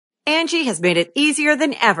Angie has made it easier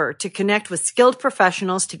than ever to connect with skilled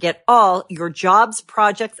professionals to get all your jobs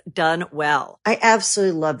projects done well. I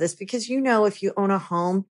absolutely love this because, if you own a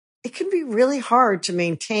home, it can be really hard to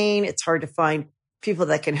maintain. It's hard to find people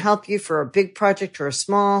that can help you for a big project or a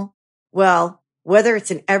small. Well, whether it's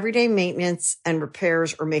in everyday maintenance and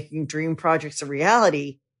repairs or making dream projects a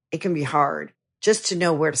reality, it can be hard just to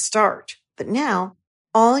know where to start. But now,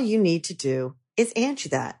 all you need to do is Angie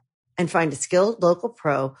that and find a skilled local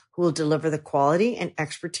pro who will deliver the quality and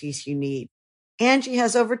expertise you need. Angie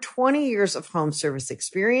has over 20 years of home service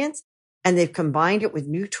experience, and they've combined it with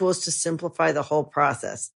new tools to simplify the whole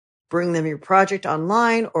process. Bring them your project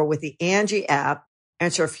online or with the Angie app,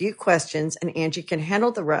 answer a few questions, and Angie can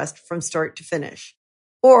handle the rest from start to finish.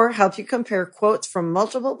 Or help you compare quotes from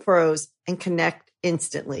multiple pros and connect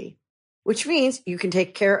instantly, which means you can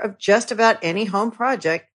take care of just about any home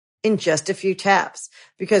project in just a few taps.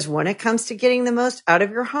 Because when it comes to getting the most out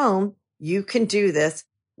of your home, you can do this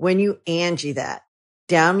when you Angie that.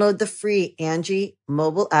 Download the free Angie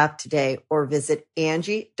mobile app today or visit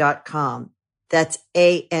Angie.com. That's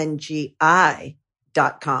ANGI.com.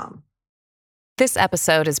 This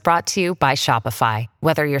episode is brought to you by Shopify.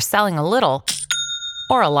 Whether you're selling a little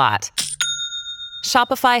or a lot,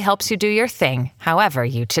 Shopify helps you do your thing, however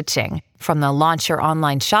you cha-ching. From the launch your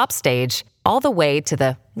online shop stage, all the way to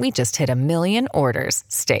the we just hit 1 million orders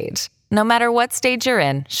stage. No matter what stage you're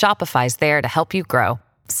in, Shopify's there to help you grow.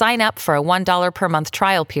 Sign up for a $1 per month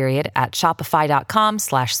trial period at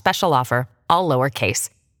shopify.com/special offer, all lowercase.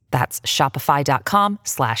 That's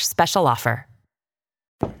shopify.com/special offer.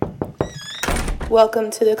 Welcome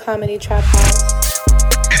to the Comedy Trap House.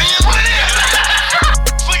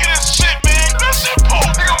 Look at this shit, man. That shit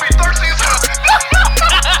poop. They gonna be thirsty as hell.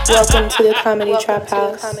 Welcome to the Comedy Trap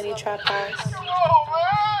House.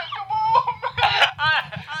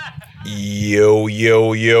 Yo.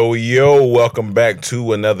 Welcome back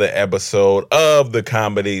to another episode of the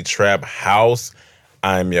Comedy Trap House.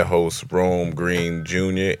 I'm your host, Rome Green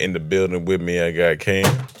Jr. In the building with me, I got King.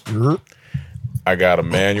 I got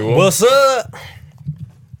Emmanuel. What's up?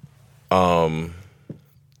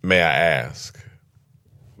 May I ask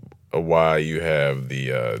why you have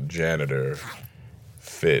the janitor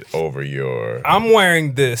fit over your... I'm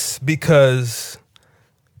wearing this because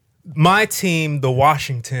my team, the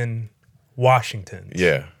Washingtons,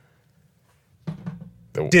 Yeah.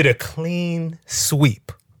 did a clean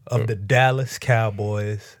sweep of the Dallas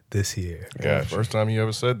Cowboys this year. Gotcha. First time you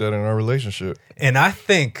ever said that in our relationship. And I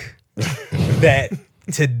think that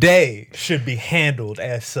today should be handled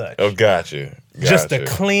as such. Oh, gotcha. Just a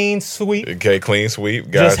clean sweep. Okay, clean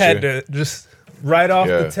sweep. Gotcha. Just had to right off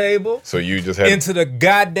the table. So you just had into the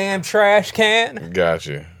goddamn trash can.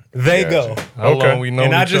 Gotcha. They go. How long we know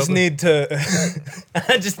and I each just other? need to.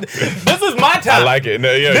 This is my time. I like it.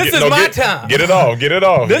 No, yeah, This is my time. Get it off. Get it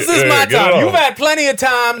off. This is my time. You've had plenty of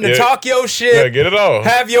time to talk your shit. Yeah, get it off.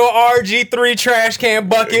 Have your RG3 trash can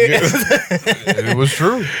bucket. It was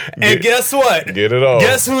true. And guess what? Get it off.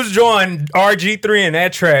 Guess who's joined RG3 in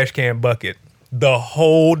that trash can bucket? The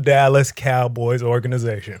whole Dallas Cowboys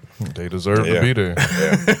organization. They deserve to be there.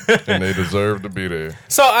 And they deserve to be there.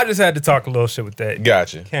 So I just had to talk a little shit with that.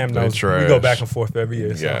 Gotcha. Cam They knows we trash. go back and forth every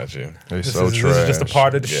year. So Gotcha. They this so is trash. just a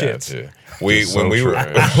part of the shit. Gotcha. When we were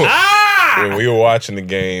watching the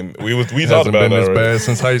game, we talked hasn't about been that this already. bad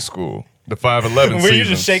since high school. The 5'11" Were you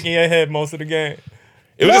just shaking your head most of the game?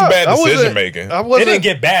 It was just bad decision making. It didn't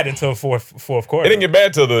get bad until fourth quarter. It didn't get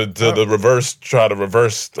bad till the reverse. Try to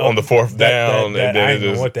reverse on the fourth down, and then I it didn't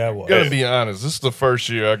know just. what that was. Gotta be honest. This is the first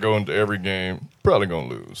year I go into every game. Probably gonna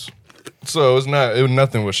lose. So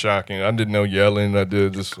nothing was shocking. I didn't know yelling. I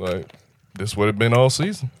did just like this would have been all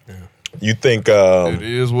season. Yeah. You think it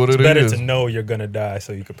is what it is? Better to know you're gonna die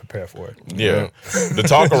so you can prepare for it. Yeah. The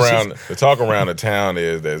talk around the town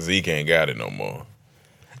is that Zeke ain't got it no more.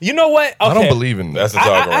 You know what? Okay. I don't believe in that. That's the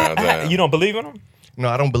talk around town. You don't believe in him? No,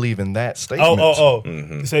 I don't believe in that statement. Oh.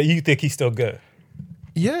 So you think he's still good?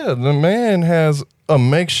 Yeah, the man has a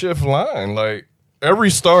makeshift line. Like every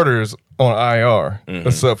starter is on IR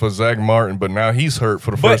except for Zach Martin, but now he's hurt for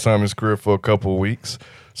the first time in his career for a couple of weeks.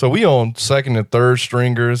 So we on second and third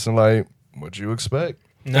stringers, and like, what you expect?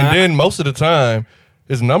 And then most of the time,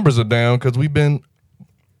 his numbers are down because we've been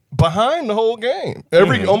behind the whole game,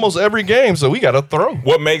 almost every game. So we got to throw.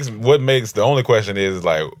 What makes the only question is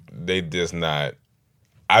like they just not.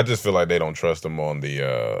 I just feel like they don't trust him on the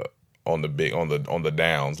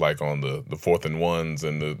downs, like on the 4th and 1s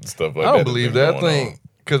and the stuff like that. I don't believe that thing.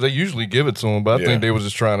 Because they usually give it to him, but I think they was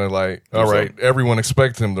just trying to like, all right, everyone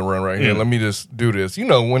expects him to run right here. Let me just do this. You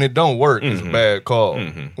know, when it don't work, it's a bad call.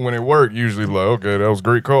 When it worked, usually like, okay, that was a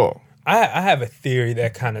great call. I have a theory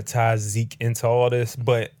that kind of ties Zeke into all this,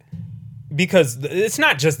 but because it's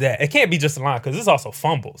not just that. It can't be just the line because this is also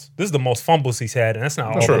fumbles. This is the most fumbles he's had, and that's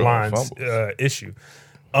not all the line's issue.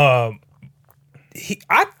 I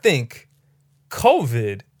think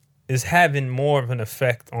COVID is having more of an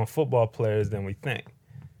effect on football players than we think.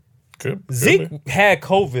 Zeke had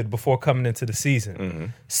COVID before coming into the season. Mm-hmm.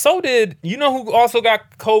 So did, you know who also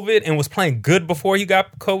got COVID and was playing good before he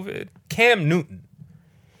got COVID? Cam Newton.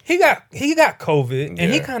 He got COVID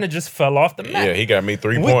and he kind of just fell off the map. Yeah, he got me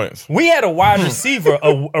 3 points. We had a wide receiver,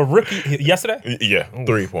 a rookie yesterday. Yeah,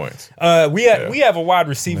 3 points. We have a wide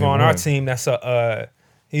receiver on our team that's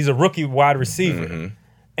he's a rookie wide receiver. Mm-hmm.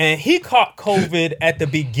 And he caught COVID at the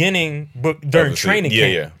beginning during training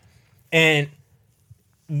camp. Yeah. And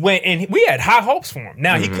we had high hopes for him.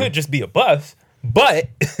 Now he could just be a bust, but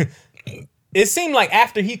it seemed like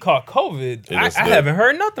after he caught COVID, I haven't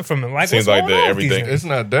heard nothing from him. Like, seems what's like going on everything. It's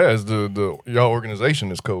not that. It's the y'all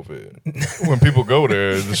organization is COVID. When people go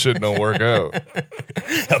there, the shit don't work out.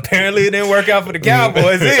 Apparently, it didn't work out for the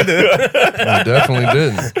Cowboys either. It definitely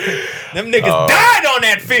didn't. Them niggas died on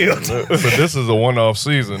that field. But this is a one-off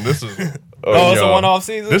season. This is. It's a one-off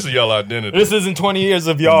season? This is y'all identity. This isn't 20 years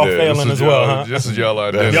of y'all failing as well, huh? This is y'all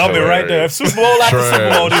identity. Y'all been right there. Super Bowl after Super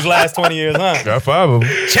Bowl these last 20 years, huh? Got 5 of them.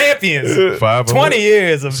 Champions. 5 of them. 20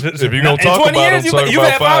 years of. If you're going to talk about them, you've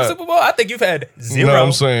had 5 Super Bowl? I think you've had 0. No,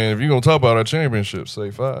 I'm saying, if you're going to talk about our championship, say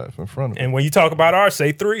 5 in front of it. And when you talk about ours,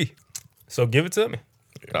 say 3. So give it to me.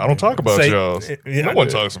 I don't talk about y'all. No one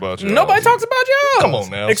talks about y'all. Nobody talks about y'all. Come on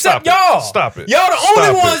now. Except y'all. Stop it. Y'all the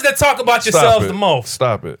only ones that talk about yourselves the most.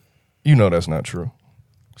 Stop it. You know that's not true.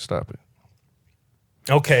 Stop it.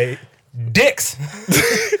 Okay. Dicks.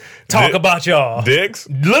 Talk about y'all. Dicks?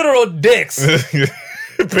 Literal dicks.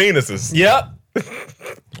 Penises. Yep.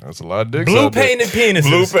 That's a lot of dicks. Blue painted penises.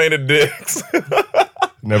 Blue painted dicks.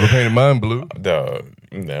 Never painted mine blue. Dog,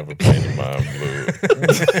 never painted mine blue.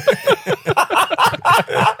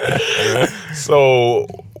 So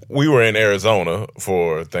we were in Arizona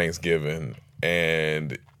for Thanksgiving,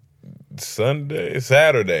 and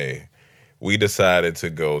Saturday, we decided to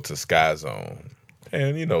go to Sky Zone.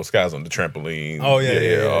 And, you know, Sky Zone, the trampoline. Oh,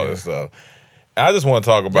 yeah. All that stuff. I just want to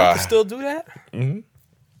talk about... Y'all can still do that? Mm-hmm.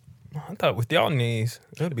 I thought with y'all knees,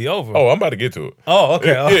 it would be over. Oh, I'm about to get to it. Oh,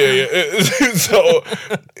 okay. Yeah. So,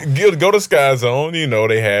 go to Sky Zone. You know,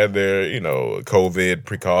 they had their, COVID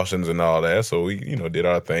precautions and all that. So, we, did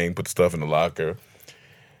our thing, put stuff in the locker.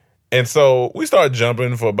 And so we started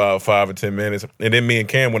jumping for about 5 or 10 minutes. And then me and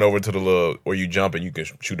Cam went over to the little where you jump and you can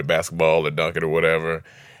shoot a basketball or dunk it or whatever.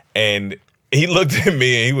 And he looked at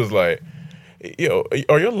me and he was like, "Yo,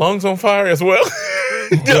 are your lungs on fire as well?"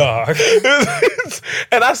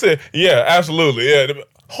 And I said, "Yeah, absolutely. Yeah, the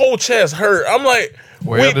whole chest hurt." I'm like,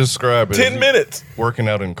 way I describe it, 10 minutes working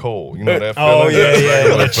out in cold. You know that feeling? Oh,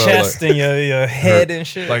 yeah. Your chest and your head and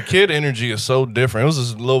shit. Like, kid energy is so different. It was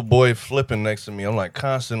this little boy flipping next to me. I'm like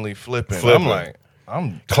constantly flipping. I'm like,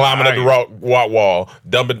 I'm climbing up the rock wall,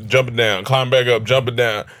 jumping down, climb back up, jumping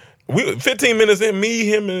down. 15 minutes in, me,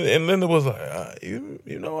 him, and Linda was like,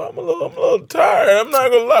 I'm a little tired. I'm not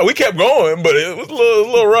gonna lie. We kept going, but it was a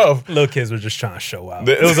little rough. Little kids were just trying to show out.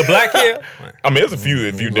 It was a black kid. I mean, there's a few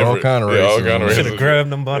different. All kind of races. Should have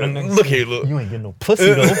grabbed them by the neck. Look here, look. You ain't getting no pussy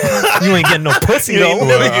though. You ain't getting no pussy though.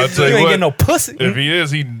 Well, I'll tell you ain't what, getting no pussy. If he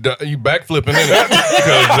is, you backflipping in it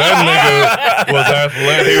because that nigga was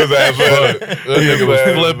athletic. He was athletic. That nigga was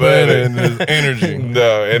flipping and his energy.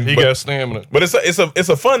 No, and he got stamina. But it's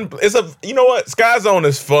a fun. You know what? Sky Zone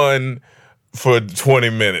is fun for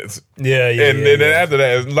 20 minutes. Yeah. And then after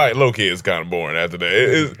that, it's like low key, it's kind of boring. After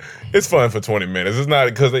that, it's fun for 20 minutes. It's not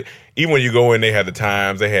because even when you go in, they had the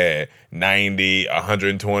times. They had 90,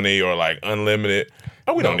 120, or like unlimited.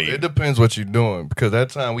 Oh, we don't need it. Depends what you're doing because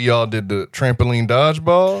that time we all did the trampoline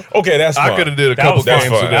dodgeball. Okay, that's fun. I could have did a couple games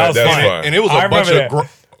of that. That's fun. And it was a bunch of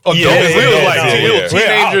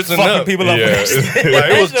teenagers and up. People up.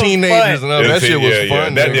 It was teenagers and up. That shit was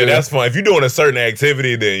fun. That's fun. If you're doing a certain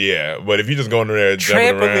activity, then yeah. But if you just going in there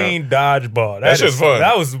jumping trampoline dodgeball, that shit's fun.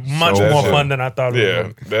 That was much more fun than I thought it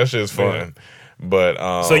would be. Yeah, that shit's fun.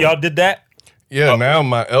 But so y'all did that? Yeah, now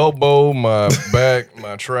my elbow, my back,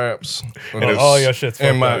 my traps, all your shit's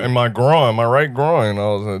and my groin, my right groin, I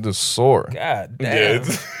was just sore. God damn.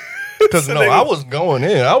 Because I was going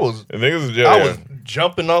in. I was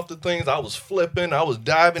jumping off the things. I was flipping. I was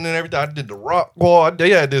diving and everything. I did the rock wall.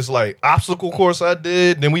 They had this like obstacle course I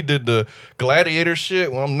did. Then we did the gladiator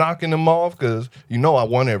shit when I'm knocking them off because I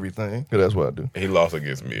won everything. Because that's what I do. He lost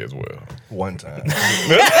against me as well. One time.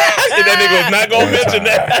 That nigga was not going to mention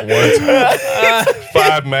that. One time.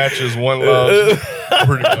 5 matches, 1 loss.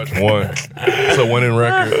 Pretty much won. It's a winning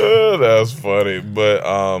record. That was funny. But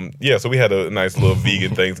yeah, so we had a nice little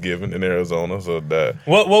vegan Thanksgiving in Arizona. So that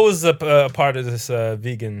What was the part of this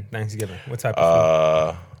vegan Thanksgiving? What type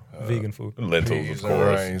of food? Vegan food. Lentils, Peas of and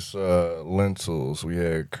course. rice, lentils. We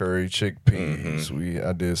had curry chickpeas.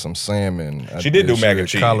 I did some salmon. She did do mac and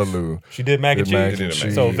cheese. Callaloo. She did mac and Did cheese. mac and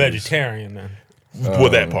cheese. So vegetarian then. Well,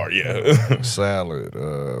 that part, yeah. Salad.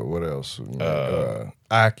 What else?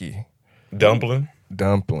 Aki. Dumpling.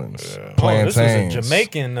 Dumplings. Oh, Plantains. this was a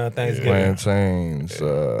Jamaican Thanksgiving. Plantains.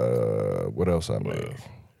 What else I made?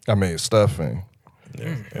 I made stuffing.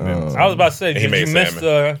 I was about to say, he did made you miss salmon.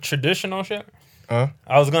 the traditional shit? Huh?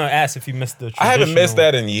 I was gonna ask if you missed the traditional. I haven't missed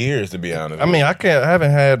that in years, to be honest. I mean, I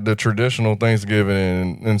haven't had the traditional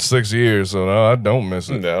Thanksgiving in 6 years, so no, I don't miss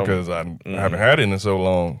it No. because I haven't had it in so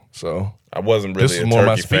long. So I wasn't This really a is more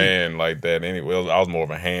my turkey speed. fan like that anyway. I was more of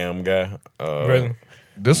a ham guy. Really?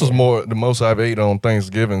 this is the most I've ate on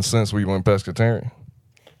Thanksgiving since we went pescatarian.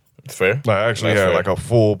 It's fair. Like, I actually That's had fair. like a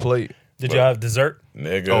full plate. Did y'all have dessert?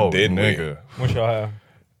 Nigga, didn't we? nigga. What y'all have?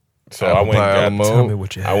 So Apple I went pie and got Alamo. Tell me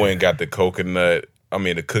what you I had. went and got the coconut. I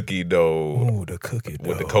mean the cookie dough Ooh, the cookie dough.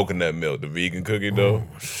 with the coconut milk, the vegan cookie dough.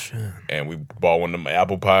 Oh, shit. And we bought one of them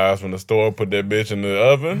apple pies from the store, put that bitch in the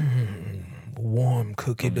oven. Warm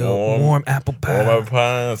cookie dough. Warm apple pie. Warm apple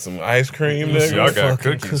pie and some ice cream, nigga. Y'all got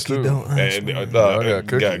Fucking cookies cookie too. dough. And Y'all got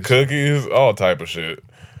got cookies, all type of shit.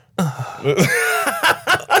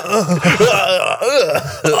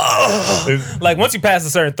 Like once you pass a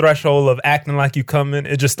certain threshold of acting like you coming,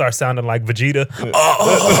 it just starts sounding like Vegeta.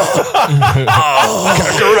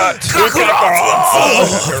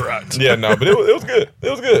 Yeah, no, but it was good. It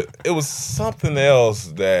was good. It was something else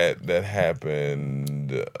that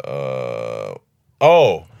happened.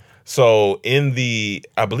 So in the,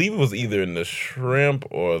 I believe it was either in the shrimp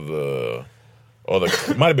or the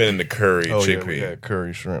it might have been in the curry Oh yeah, chickpea. we had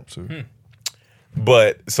curry shrimp too.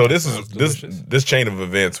 But so this chain of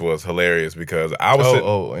events was hilarious because I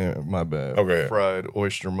was Yeah, my bad. Okay. Fried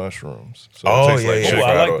oyster mushrooms. So oh it tastes yeah, like yeah. chicken. Oh,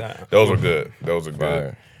 I like Fried- that. Those were good. Those were good.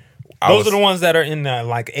 Fire. Those are the ones that are in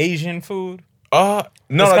like Asian food. No,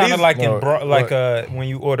 It's kind these- of like no, when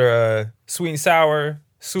you order sweet and sour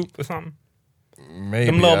soup or something. Maybe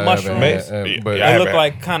Them little I mushrooms. haven't had- Yeah, but I They haven't look had-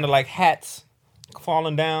 like kind of like hats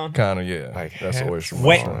falling down. kind of yeah. Like That's hats. oyster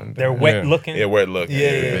Wet. mushroom. They're wet Yeah. looking. yeah, where it looked. Yeah,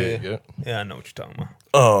 yeah, Big, yeah. Yeah, I know what you're talking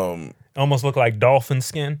about. Almost look like dolphin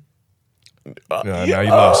skin. Yeah, now you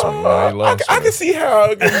lost me. Now you lost I me. can see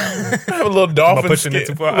how I can have a little dolphin pushing skin, it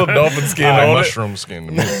too far? a little dolphin skin Like on it, mushroom skin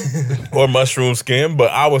to me. or mushroom skin.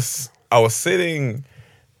 But I was sitting,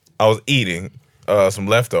 I was eating some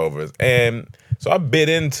leftovers, and so I had bit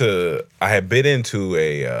into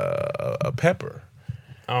a pepper,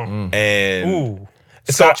 Oh. and Ooh.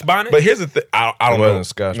 so- Scotch bonnet? But here's the thing, I It don't know. wasn't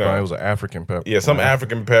Scotch No. bonnet. It was an African pepper. Yeah, some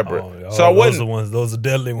African pepper. Oh, so I those wasn't. are ones. Those are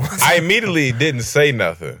deadly ones. I immediately didn't say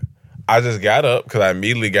nothing. I just got up because I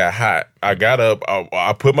immediately got hot. I got up.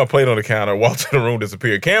 I put my plate on the counter, walked to the room,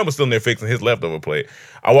 disappeared. Cam was still in there fixing his leftover plate.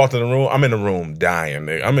 I walked in the room. I'm in the room dying,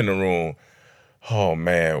 nigga. I'm in the room. Oh,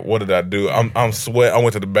 man. What did I do? I'm sweat. I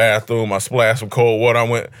went to the bathroom. I splashed some cold water. I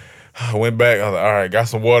went back. I was like, all right, got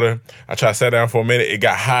some water. I tried to sit down for a minute. It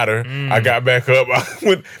got hotter. I got back up.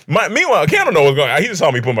 Meanwhile, Cam don't know what's going on. He just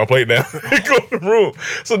saw me put my plate down and go to the room.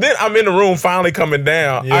 So then I'm in the room finally coming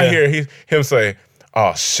down. I Yeah. hear him say,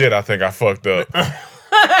 oh, shit, I think I fucked up.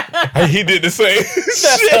 He did the same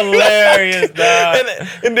That's shit. hilarious, dog.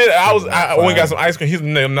 And then I went and got some ice cream. He's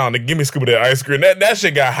no, give me a scoop of that ice cream. That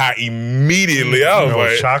shit got hot immediately. I was It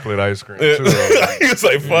was like, chocolate ice cream too. though. he was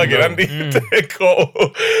like, fuck it, I need that cold.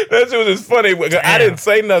 That shit was just funny. I didn't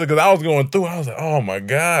say nothing because I was going through. I was like, oh my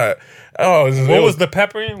God. Oh, What was the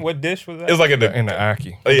pepper in? What dish was that? It was like in the. In the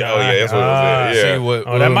Aki. Oh, yeah, that's what it was. Yeah. See, what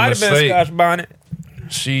Oh, that was might a have been mistake, Scotch bonnet.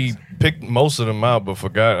 She picked most of them out, but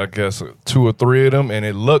forgot, I guess, 2 or 3 of them, and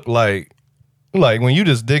it looked like when you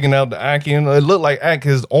just digging out the Aki, it looked like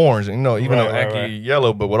Aki's orange, even though Right, Aki right.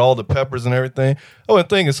 yellow, but with all the peppers and everything. I was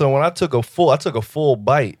thinking, so when I took a full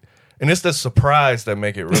bite, and it's the surprise that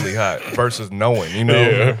make it really hot versus knowing,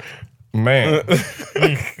 Yeah. Man,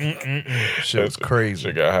 shit was crazy.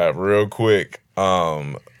 Shit got hot real quick.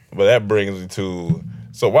 But that brings me to,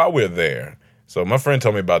 so while we're there, so my friend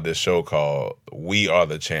told me about this show called We Are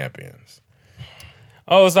the Champions.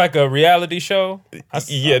 Oh, it's like a reality show. I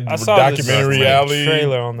saw documentary this reality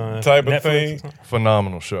trailer on the type of Netflix thing. or something.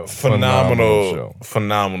 Phenomenal show.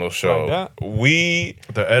 Phenomenal show. Like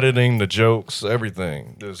The editing, the jokes,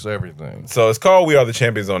 everything. Just everything. So it's called We Are the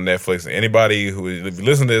Champions on Netflix. Anybody who, if you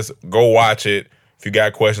listen to this, go watch it. If you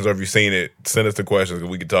got questions or if you've seen it, send us the questions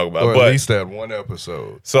and we can talk about it. Or But at least that one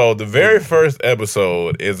episode. so the very first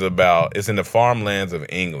episode is it's in the farmlands of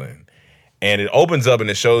England. And it opens up and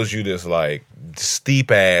it shows you this like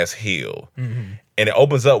steep ass hill. Mm-hmm. And it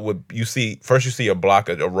opens up with you see a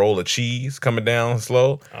roll of cheese coming down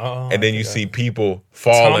slow. And then you see people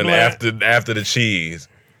falling after the cheese.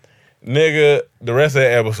 Nigga, the rest of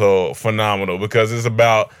the episode, phenomenal because it's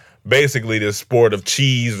about basically the sport of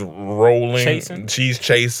cheese rolling, cheese chasing.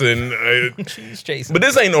 Cheese chasing. But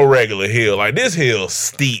this ain't no regular hill. Like, this hill's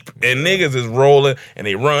steep. And niggas is rolling, and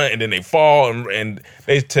they run, and then they fall, and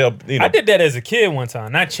they tell, you know. I did that as a kid one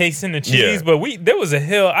time. Not chasing the cheese, but there was a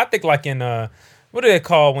hill, I think like in, what do they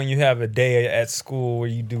call when you have a day at school where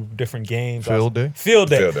you do different games? Field day? Field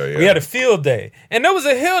day. Field day, yeah. We had a field day. And there was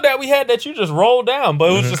a hill that we had that you just rolled down,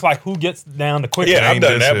 but it was just like who gets down the quickest. Yeah, I've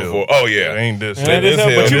done that before. Oh, yeah. It ain't this It hill. ain't this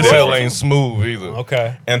hill, but you This hill roll. ain't smooth either.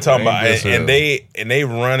 Okay. And talking about, Ain't this and they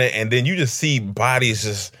run it, and then you just see bodies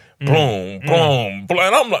just boom, boom, boom.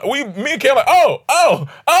 And I'm like, me and Ken like,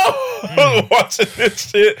 watching this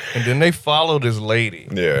shit. And then they follow this lady.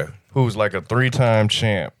 Yeah. Who's like a 3-time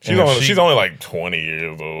champ. She's only like 20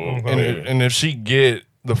 years old. And if she get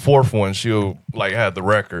the 4th one, she'll like have the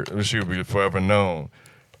record. And she'll be forever known.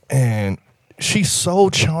 And she's so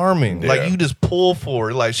charming. Yeah. Like you just pull for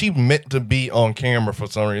her. Like she's meant to be on camera for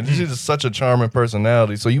some reason. She's just such a charming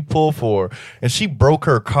personality. So you pull for her. And she broke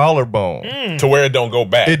her collarbone. To where it don't go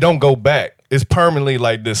back. It don't go back. It's permanently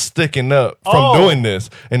like this sticking up from doing this.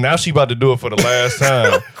 And now she about to do it for the last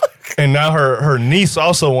time. And now her niece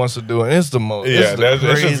also wants to do it. It's the most. Yeah, it's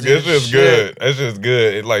it's just good. It's just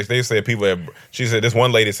good. It, like they said, she said this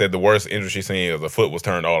one lady said the worst injury she seen was a foot was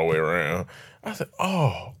turned all the way around. I said,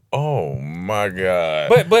 oh my God.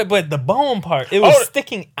 But the bone part, it was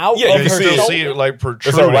sticking out Yeah, of you her see shoulder. see it like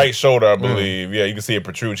protruding. It's her right shoulder, I believe. Yeah, you can see it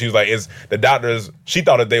protrude. She was like, "It's the doctors." She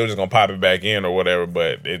thought that they were just gonna pop it back in or whatever,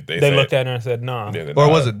 but they said, looked at her and said, "Nah." Yeah, Or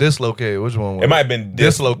was it dislocated? Which one was it? It might have been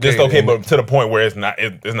dislocated, but to the point where it's not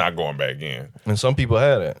going back in. And some people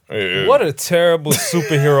had it. What a terrible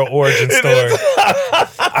superhero origin story.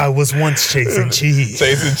 I was once chasing cheese.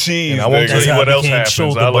 Chasing cheese. And I won't nigga. tell you what else became happens.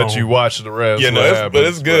 shoulder I'll let bone. you watch the rest. Yeah, no, but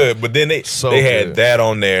it's good. But then they had good. that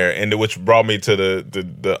on there, and which brought me to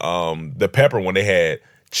the pepper when they had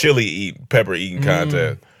pepper eating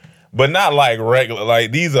contest. But not like regular.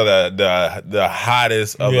 Like these are the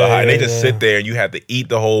hottest of the hot. And they just sit there and you have to eat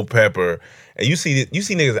the whole pepper, and you see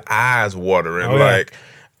niggas' eyes watering. Like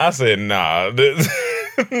I said, nah,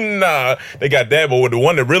 nah. They got that, but with the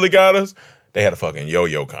one that really got us, they had a fucking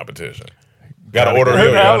yo-yo competition. Gotta order a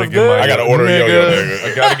yo-yo. I gotta order a yo-yo,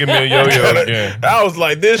 nigga. I gotta give me a yo-yo again. I was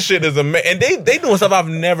like, this shit is amazing. And they doing stuff I've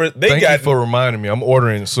never. Thank you for reminding me. I'm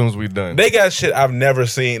ordering as soon as we done. They got shit I've never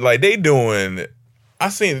seen. Like they doing. I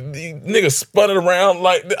seen these niggas spun it around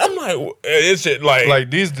like I'm like it's shit like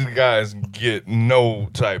these guys get no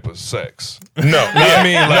type of sex. no. Yeah. I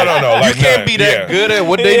mean, like, no. Like, you can't be that good at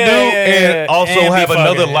what they do and also And have be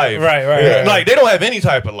another fucking- life. Right. Like they don't have any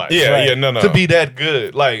type of life. Yeah, no. To be that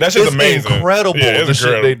good, like That shit's it's amazing. incredible. Yeah, it's the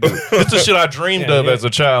shit they do. incredible. It's the shit I dreamed of as a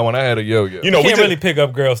child when I had a yo-yo. You know, You we can't just, really pick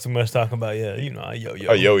up girls too much talking about, a yo-yo.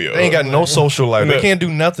 a yo-yo. They ain't got no social life. They No. can't do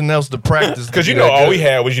nothing else to practice. Because you know all we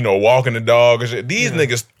had was walking the dog and shit. These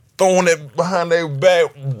niggas throwing it behind their back,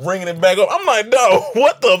 bringing it back up. I'm like, no,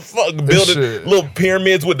 what the fuck? Building shit. little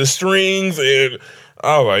pyramids with the strings, and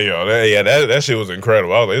I was like, yo, that shit was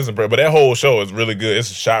incredible. I was like, it's incredible. But that whole show is really good. It's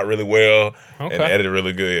shot really well and edited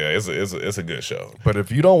really good. Yeah, it's a good show. But if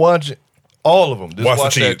you don't watch all of them, just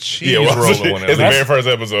watch that cheese watch the roller cheese. one. It's the very first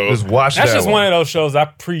episode. Just watch That's that just one of those shows I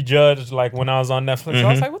prejudged, like when I was on Netflix. I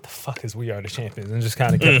was like, what the fuck is We Are the Champions? And just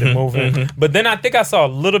kind of kept it moving. But then I think I saw a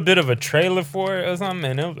little bit of a trailer for it or something,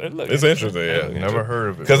 and it looked It's interesting, yeah. Never heard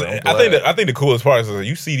of it. Because but I'm I glad. think the coolest part is that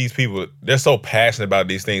you see these people, they're so passionate about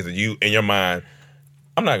these things that you, in your mind,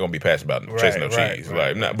 I'm not gonna be passionate about chasing no cheese.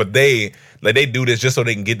 But they do this just so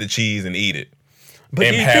they can get the cheese and eat it. But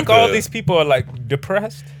And do you have think all the- these people are like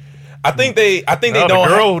depressed? I think they No, don't.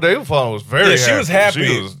 the girl they were following was very yeah, she was happy.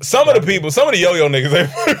 She was- Some of the yo-yo niggas,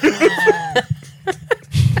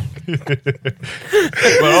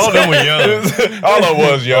 but all of them were young. all of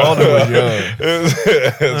was young. All of them were young.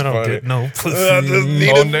 It's I don't funny. get no pussy. I just need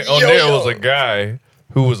On a there yo-yo. was a guy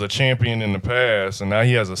who was a champion in the past, and now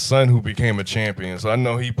he has a son who became a champion. So I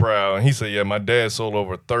know he proud. And he said, "Yeah, my dad sold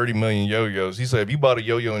over 30 million yo-yos." He said, "If you bought a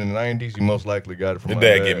yo-yo in the 90s, you most likely got it from The my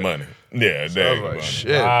dad dad." get money. Yeah, So dad I get was like, money.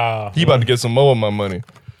 "Shit, Wow. he about to get some more of my money."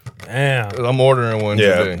 Damn. I'm ordering one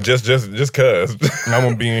Yeah, today. just cause. And I'm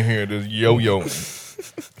gonna be in here this yo-yo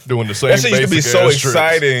doing the same. That shit used to be basic so ass tricks.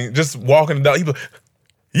 exciting. Just walking the dog.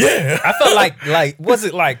 Yeah. I felt like was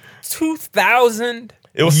it like 2000?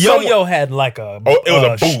 It was Yo-Yo had like a it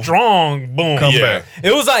was a boom. strong boom. Yeah.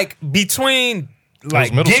 It was like between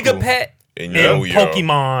like middle Gigapet And and Yo-Yo.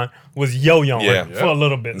 Pokemon was Yo-Yoing Yeah. for a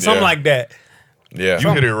little bit. Something Yeah. like that. Yeah. You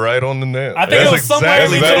hit it right on the nail. I think it was somewhere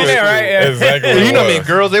in between there, right? Yeah. Exactly. And what you know, it I mean, was.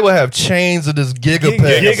 girls, they would have chains of this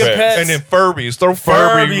Gigapet. Gigapets. And then Furbies. Throw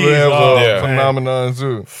Furby Furbies, was oh, a yeah. phenomenon,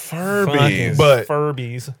 too. Furbies. But-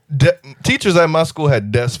 Furbies. Teachers at my school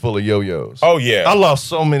had desks full of yo-yos. Oh, yeah. I lost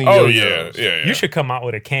so many Oh, yo-yos. yeah. You should come out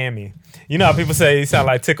with a cami. You know how people say you sound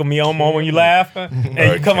like Tickle Me Elmo when you laugh, and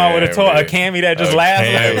A you come out with a cami. cami that just A laughs.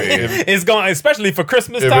 cami. It's going, especially for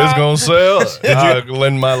Christmas If time. it's gonna sell, I'll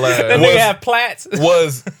lend my Then laugh. they have plats.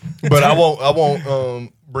 Was But I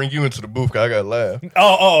won't bring you into the booth because I got to laugh.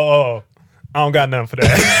 Oh. I don't got nothing for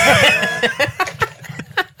that.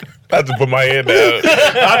 I had to put my head down.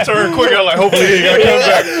 I turned quick. I'm like, hopefully he ain't gonna come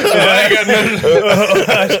back. I ain't got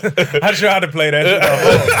nothing. I tried to play that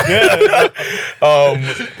shit.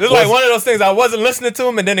 It's like one of those things. I wasn't listening to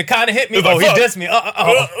him, and then it kind of hit me. It's like, Oh, he fuck. dissed me. I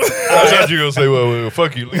thought you were gonna say, well,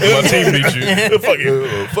 fuck you. My team beat you. Fuck you.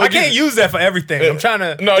 I can't use that for everything. I'm trying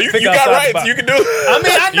to. No, you think got outside the rights. box. You can do it. I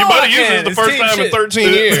mean, I know You better I use can. it the It's first team time in shit.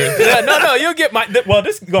 13 years. Yeah, no, you'll get my. Well,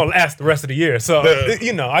 this is gonna last the rest of the year, so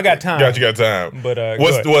you know I got time. You got time. But, go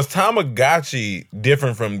was ahead. Tamagotchi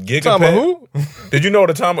different from Gigapet? Tama who? Did you know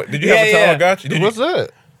what a Did you have a Yeah. Tamagotchi? Did What's you?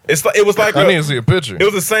 that? It's like it was like I need to see a picture. it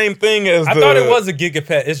was the same thing as I thought it was a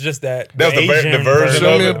Gigapet. It's just that That was the Asian version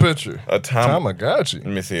Show of me a it. picture. A Tamagotchi.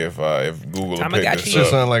 Let me see if Google will pick Tamagotchi. this Shit up.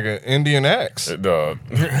 sound like an Indian axe. Dog.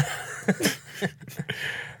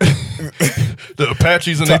 The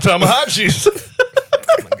Apaches and the Tamagotchis.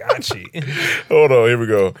 Tamagotchi. Hold on, here we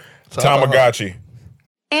go. Tamagotchi.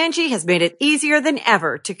 Angie has made it easier than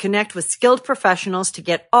ever to connect with skilled professionals to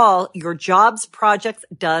get all your jobs projects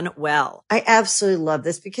done well. I absolutely love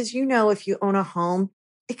this because, you know, if you own a home,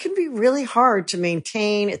 it can be really hard to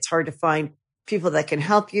maintain. It's hard to find people that can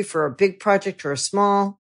help you for a big project or a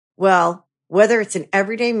small. Well, whether it's in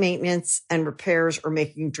everyday maintenance and repairs or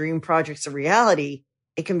making dream projects a reality,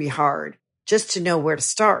 it can be hard just to know where to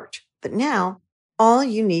start. But now all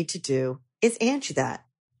you need to do is Angie that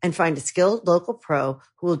and find a skilled local pro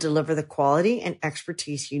who will deliver the quality and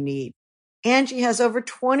expertise you need. Angie has over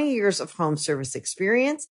 20 years of home service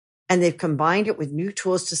experience, and they've combined it with new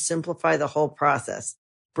tools to simplify the whole process.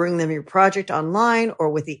 Bring them your project online or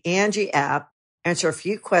with the Angie app, answer a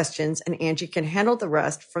few questions, and Angie can handle the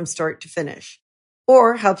rest from start to finish.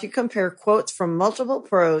 Or help you compare quotes from multiple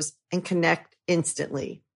pros and connect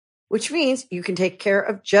instantly, which means you can take care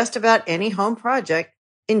of just about any home project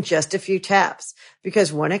in just a few taps.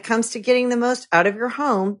 Because when it comes to getting the most out of your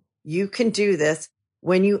home, you can do this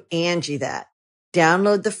when you Angie that.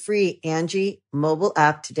 Download the free Angie mobile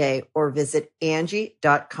app today or visit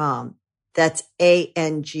Angie.com. That's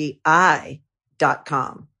ANGI.com.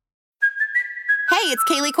 Hey, it's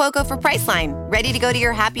Kaylee Cuoco for Priceline. Ready to go to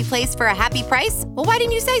your happy place for a happy price? Well, why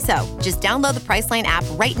didn't you say so? Just download the Priceline app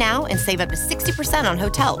right now and save up to 60% on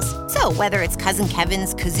hotels. So whether it's Cousin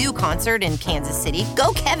Kevin's Kazoo Concert in Kansas City,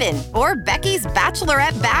 go Kevin, or Becky's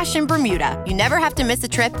Bachelorette Bash in Bermuda, you never have to miss a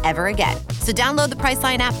trip ever again. So download the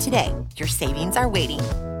Priceline app today. Your savings are waiting.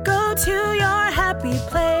 Go to your happy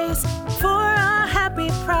place for a happy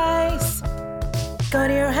price. Go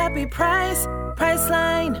to your happy price,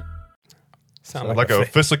 Priceline. Sound Like a fake,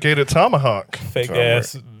 sophisticated tomahawk. fake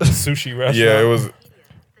ass sushi restaurant. Yeah, it was. The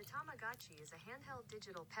Tamagotchi is a handheld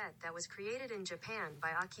digital pet that was created in Japan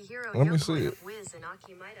by Akihiro Let me Yoko see it. of Wiz and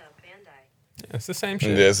Akimita of Bandai. It's the same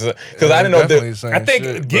shit. Because I didn't know Definitely that. the same I think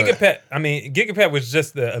shit, Gigapet was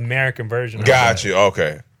just the American version. of Got that. you.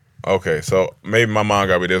 Okay. So maybe my mom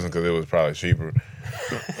got me this one because it was probably cheaper.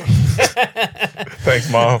 Thanks,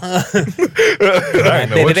 mom. I didn't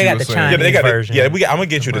know what They you got were the saying. Chinese Yeah, they got version. I'm gonna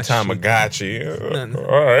get you the Tamagotchi.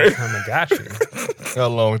 All right. Tamagotchi. How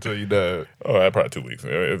long until you died? Oh, probably 2 weeks.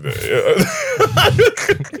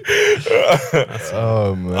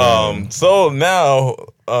 Oh, man. So now,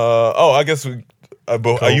 I guess we.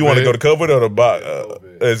 You want to go to COVID or the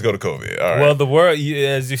let's go to COVID. All right. Well, the world,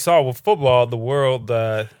 as you saw with football, the world.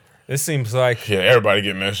 It seems like yeah, everybody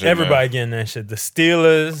getting that shit. everybody man. getting that shit. The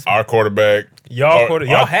Steelers, Our quarterback.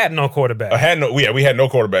 y'all had no quarterback We had no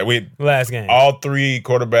quarterback. last game. All three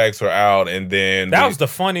quarterbacks were out, and then That was the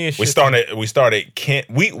funniest we shit. started.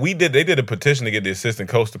 They did a petition to get the assistant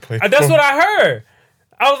coach to play. That's what I heard.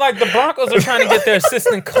 I was like, the Broncos are trying to get their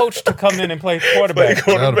assistant coach to come in and play quarterback. That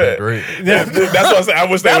would have been great. That's what I said. I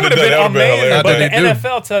wish That would have been amazing, hilarious. but the They do.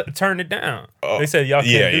 NFL turned it down. They said y'all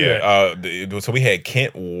can't do that. So we had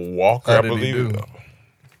Kent Walker, How I did he believe. do?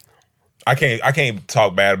 I can't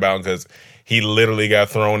talk bad about him because he literally got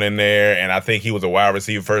thrown in there, and I think he was a wide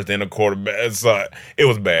receiver first, then a quarterback. So it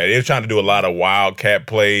was bad. He was trying to do a lot of wildcat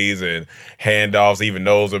plays and handoffs. Even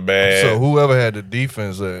those are bad. So whoever had the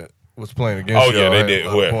defense that was playing against yeah, y'all they had did. a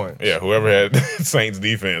lot of points. Whoever had Saints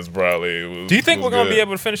defense probably was. Do you think was we're going to good. be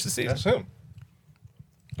able to finish the season? That's him.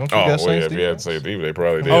 Don't you Oh, got well, Saints if you had defense? Saints defense, they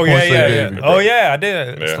probably did. Oh, yeah, Points they yeah, gave yeah. you. Oh, yeah, I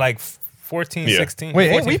did. Yeah. It's like 14, Yeah. 16. Wait,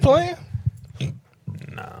 ain't 14. we playing?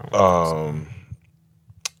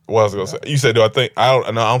 What I was gonna say? You said, do I think? I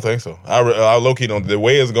don't think so. I low key don't. The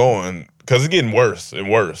way it's going, because it's getting worse and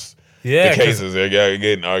worse. Yeah, the 'cause cases are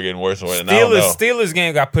getting worse and worse. And I don't know. Steelers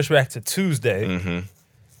game got pushed back to Tuesday. Mm-hmm.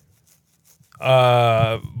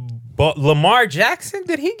 But Lamar Jackson,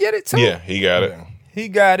 did he get it too? Yeah, he got it. He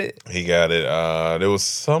got it. He got it. There was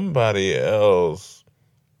somebody else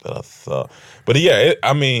that I thought, but yeah,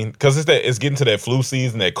 I mean, because it's getting to that flu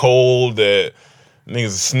season, that cold, that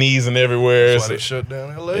niggas sneezing everywhere. That's why they shut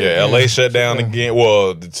down LA. Yeah, LA shut down again.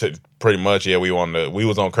 Well, pretty much. Yeah, we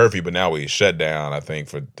was on curfew, but now we shut down. I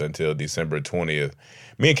think until December 20th.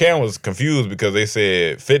 Me and Cam was confused because they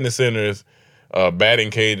said fitness centers,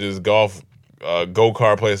 batting cages, golf,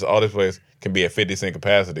 go-kart places, all this place can be at 50%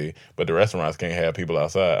 capacity, but the restaurants can't have people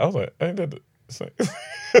outside. I was like, ain't that the same?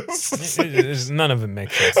 None of it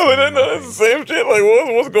makes sense. I mean, that's the same shit. Like,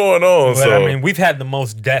 what's going on? But I mean, we've had the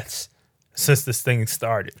most deaths since this thing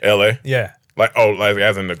started. LA? Yeah. Like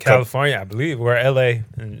as in the California, I believe, or LA,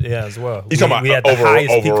 yeah, as well. You talking about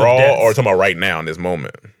overall, or talking about right now in this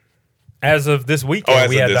moment? As of this weekend,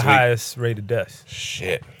 we had the week. highest rated deaths.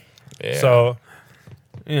 Shit. Yeah. So,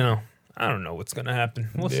 I don't know what's gonna happen.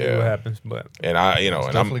 We'll see what happens, but I'm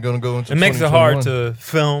definitely gonna go into. It makes it hard to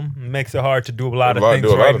film. It makes it hard to do a lot of things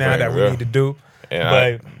right now that we need to do.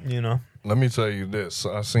 And but let me tell you this.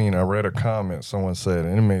 I read a comment someone said,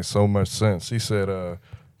 and it made so much sense. He said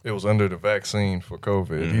it was under the vaccine for COVID.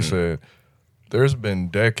 Mm-hmm. He said there's been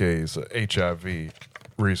decades of HIV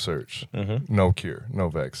research, no cure, no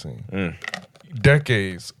vaccine.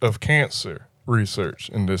 Decades of cancer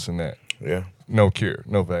research and this and that. Yeah. No cure,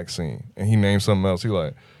 no vaccine. And he named something else. He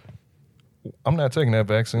like, I'm not taking that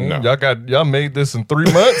vaccine. No. Y'all made this in 3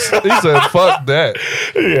 months? He said, fuck that.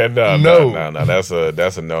 Yeah, no. That's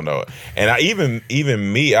a no. And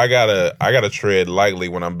even me, I gotta tread lightly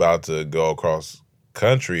when I'm about to go across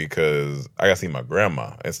country because I gotta see my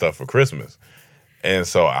grandma and stuff for Christmas. And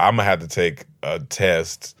so I'm gonna have to take a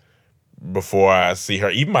test before I see her.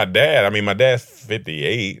 Even my dad. I mean, my dad's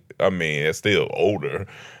 58. I mean, it's still older.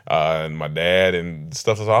 And my dad and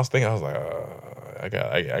stuff. So I was thinking, I was like, I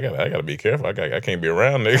gotta be careful. I can't be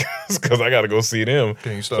around niggas because I gotta go see them.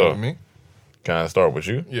 Can you start with me? Can I start with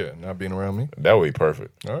you? Yeah, not being around me. That would be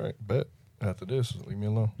perfect. All right, bet. After this, leave me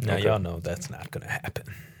alone. now y'all know that's not gonna happen.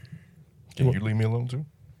 Can you leave me alone too?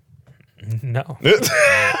 No,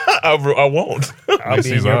 I won't. I'll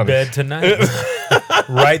be in your bed tonight,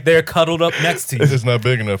 right there, cuddled up next to you. It's not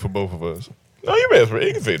big enough for both of us. No, you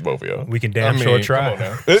can fit both of y'all. We can damn sure try.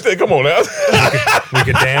 Come on now. we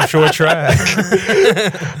can damn sure try.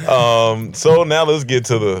 So now let's get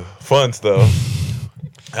to the fun stuff.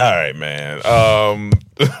 All right, man.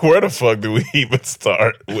 Where the fuck do we even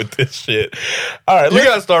start with this shit? All right, you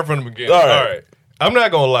gotta start from the beginning. All right. I'm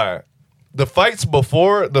not gonna lie. The fights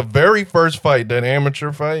before the very first fight, that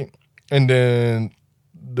amateur fight, and then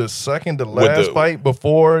the second to last fight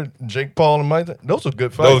before Jake Paul and Mike, those were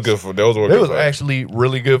good fights. Those were good fights. Actually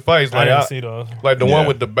really good fights. I didn't see those. Like the one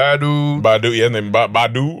with the Badu. Badu, yeah, name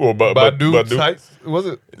Badu or Badu. Type, was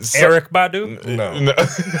it Eric Badu? No.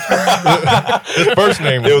 His first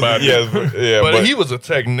name was Badu. Yeah, but he was a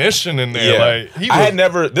technician in there. Yeah. Like, he was, I had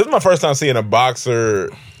never. This is my first time seeing a boxer.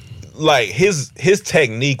 Like his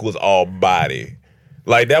technique was all body.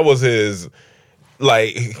 Like that was his.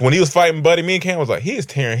 Like when he was fighting Buddy, me and Cam was like, he is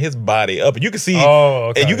tearing his body up, and you can see,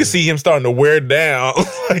 and you can see him starting to wear down.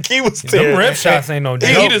 Like he was tearing. Them rip shots ain't no joke.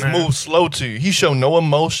 He just moved slow to you. He showed no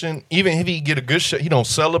emotion. Even if he get a good shot, he don't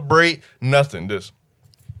celebrate nothing. Just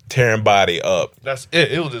tearing body up. That's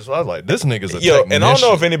it. It was just. I was like, this nigga's a technician. And I don't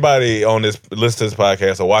know if anybody on this listen to this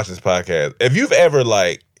podcast or watch this podcast, if you've ever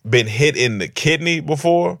like been hit in the kidney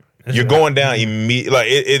before, you're going down immediately. Like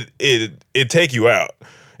it take you out.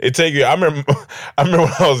 It take you. I remember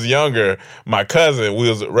when I was younger, my cousin, we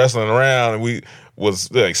was wrestling around and we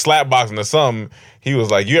was like slap boxing or something. He was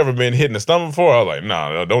like, "You ever been hit in the stomach before?" I was like,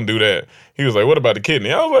 "No, don't do that." He was like, "What about the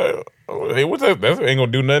kidney?" I was like, "Hey, what's that? That ain't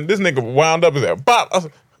gonna do nothing." This nigga wound up and said, "Pop." I was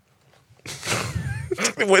like,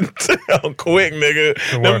 It went down quick,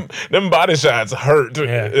 nigga. Them body shots hurt.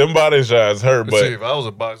 Yeah. Them body shots hurt. But see, if I was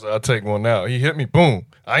a boxer, I'd take one out. He hit me, boom.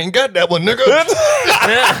 I ain't got that one, nigga.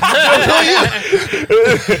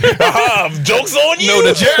 Jokes on you. No,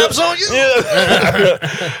 the jabs on you.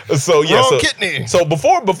 Yeah. So yeah, Wrong kidney. So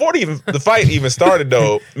before the fight even started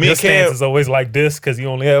though, me Your and stance Cam is always like this because you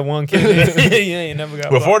only have one kid. You ain't never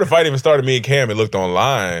got before the fight even started. Me and Cam had looked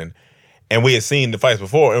online, and we had seen the fights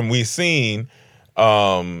before, and we seen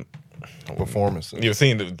performances. You've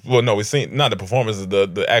seen we seen not the performances,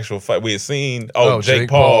 the actual fight. We had seen Jake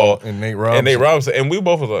Paul Paul and Nate Robinson, and we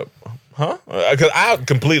both was like, huh? Because I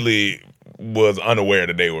completely was unaware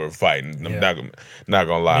that they were fighting. I'm not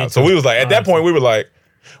gonna lie. So we was like, at that point, we were like,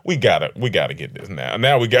 we gotta get this now.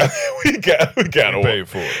 Now we gotta pay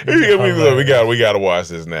for it. We gotta watch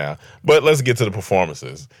this now. But let's get to the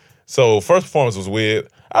performances. So first performance was Wiz.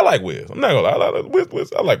 I like Wiz. I'm not gonna lie. I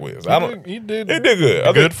like Wiz. He did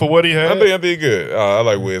good. Good for what he had. I think I did good. I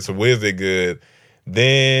like Wiz. So Wiz did good.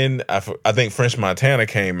 Then I think French Montana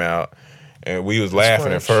came out, and we was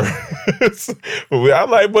laughing at first.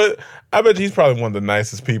 I bet he's probably one of the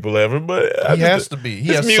nicest people ever. But he has to be. He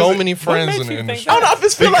has so many friends in the industry. I don't know. I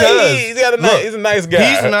just feel like he's a nice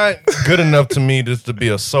guy. He's not good enough to me just to be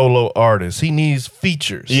a solo artist. He needs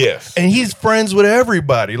features. Yes, and he's friends with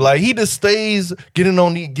everybody. Like he just stays getting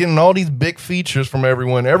all these big features from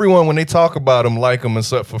everyone. Everyone when they talk about him like him,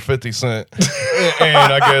 except for 50 Cent and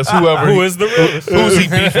I guess who is the realest? Who's he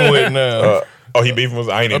beefing with now? He beefing with?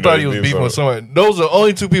 I thought he was beefing with someone. Those are the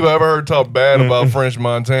only two people I ever heard talk bad about French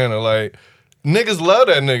Montana. Like niggas love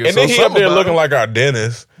that nigga. And then he up there looking like our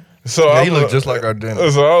dentist. So he looked just like our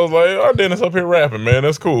dentist. So I was like, our dentist up here rapping, man.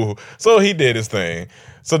 That's cool. So he did his thing.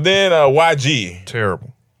 So then YG.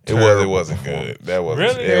 Terrible. It wasn't good. That wasn't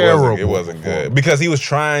really terrible. It wasn't good because he was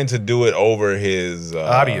trying to do it over his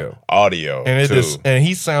audio, and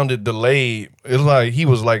he sounded delayed. It was like he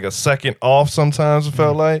was like a second off. Sometimes it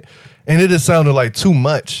felt like, and it just sounded like too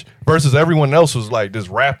much. Versus everyone else was like just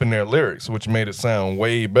rapping their lyrics, which made it sound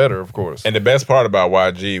way better, of course. And the best part about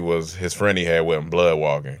YG was his friend he had with him, Blood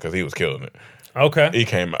Walking, because he was killing it. Okay. He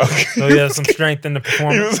came out. So he has some strength in the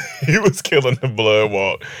performance. He was killing the blood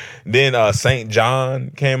walk. Then St.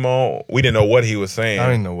 John came on. We didn't know what he was saying. I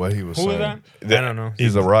didn't know what he was saying. Who is that? I don't know.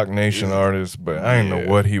 He's a Rock Nation artist, but I didn't know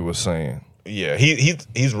what he was saying. Yeah,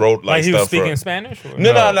 he's wrote like he stuff. Was speaking Spanish? Or?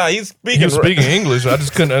 No. He's speaking. He was speaking English. I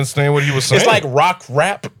just couldn't understand what he was saying. It's like rock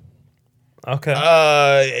rap. Okay.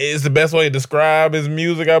 It's the best way to describe his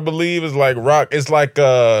music. I believe is like rock. It's like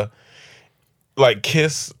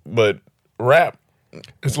Kiss, but rap.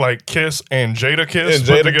 It's like Kiss and Jada Kiss and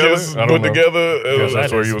put Jada together. Kiss put together.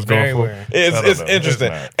 That's where he was going for. It's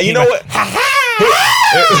interesting. And you know what?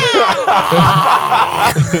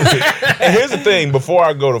 And here's the thing: before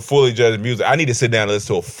I go to fully judge music, I need to sit down and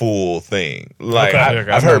listen to a full thing. Like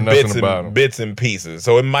I've heard bits and pieces,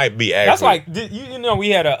 so it might be actually. That's like you know we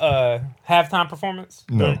had a halftime performance.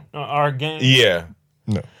 No, our game. Yeah,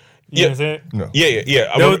 no. You know what I'm saying? No.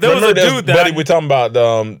 Yeah. There was a dude buddy we're talking about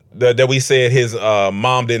that we said his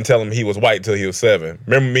mom didn't tell him he was white till he was 7.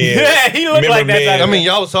 Remember me? He looked like that. I mean,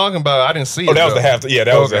 y'all was talking about. I didn't see it. Oh, that was the halftime. Yeah,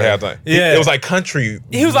 that was the halftime. Yeah, it was like country.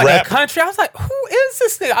 He was like rap. a country. I was like, who is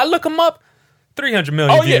this thing? I look him up. 300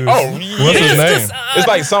 million views. What's his name? It's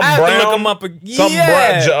like some brown. I have to look him up. Brown.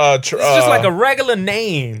 It's just like a regular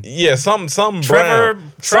name. Yeah, some Trevor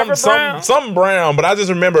brown. Some brown. But I just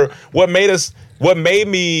remember what made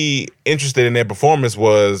me interested in that performance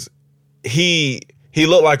was he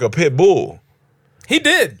looked like a pit bull. He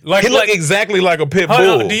did. He looked exactly like a pit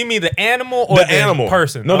bull. Do you mean the animal or the animal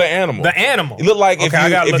person? No, the animal. The animal. He looked like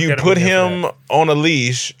if you put him on a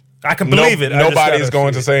leash. I can believe it. Nobody's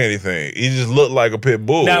going to say anything. He just looked like a pit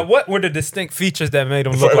bull. Now, what were the distinct features that made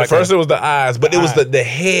him look like First, it was the eyes, but it was the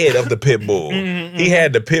head of the pit bull. He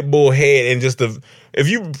had the pit bull head and just if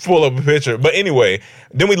you pull up a picture. But anyway,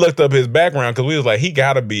 then we looked up his background because we was like, he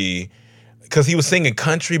got to be, because he was singing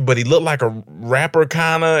country, but he looked like a rapper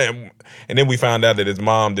kind of. And then we found out that his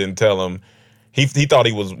mom didn't tell him. He thought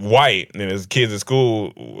he was white, and his kids at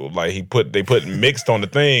school, like they put mixed on the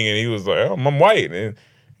thing, and he was like, oh, I'm white. And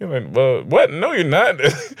you're like, what? No, you're not. You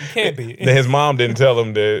can't be. Then his mom didn't tell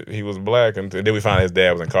him that he was black, and then we found out his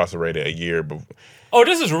dad was incarcerated a year before. Oh,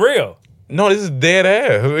 this is real. No, this is dead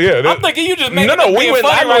ass. Yeah, I'm thinking you just making it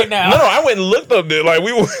funny right now. No, I went and looked up there. Like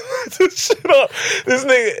we went this shit up. This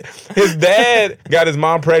nigga, his dad got his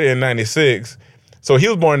mom pregnant in '96. So he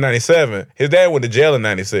was born in 97. His dad went to jail in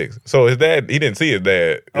 96. So his dad, he didn't see his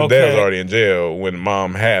dad. His dad was already in jail when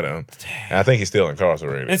mom had him. And I think he's still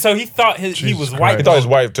incarcerated. And so he thought he was white. He thought his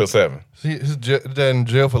wife till 7. His dad in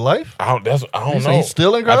jail for life? I don't know. He's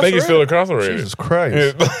still incarcerated? I think he's still incarcerated. Jesus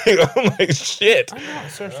Christ. I'm like, shit. I know I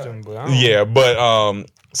searched him, but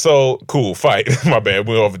so cool, fight. My bad,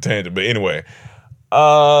 we're off a tangent. But anyway.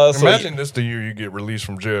 Imagine this the year you get released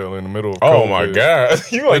from jail in the middle of COVID. Oh my God.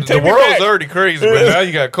 You like, the world's already crazy, but now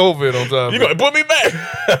you got COVID on top. You gonna put me back?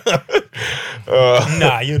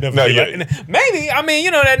 Nah, you'll never be like, maybe. I mean,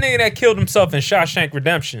 you know that nigga that killed himself in Shawshank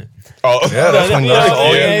Redemption. Oh, yeah, that's when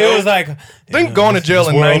it was like, think going to jail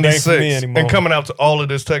in 96 and coming out to all of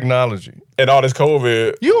this technology and all this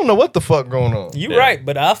COVID. You don't know what the fuck going on. You right,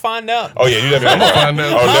 but I'll find out. Oh yeah, you definitely gonna find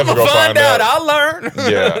out. I'm gonna find out. I'll learn.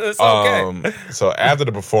 Yeah, it's okay. So after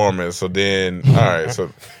the performance, so then all right,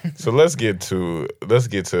 so let's get to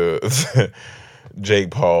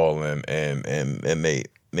Jake Paul and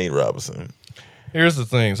Nate Robinson. Here's the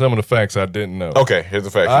thing: some of the facts I didn't know. Okay, here's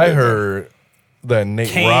the facts. I heard that Nate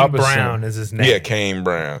Kane Robinson Brown is his name. Yeah, Kane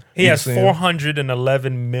Brown. He has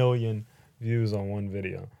 411 million views on one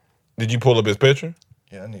video. Did you pull up his picture?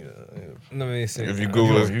 Yeah, I need Let me see. If you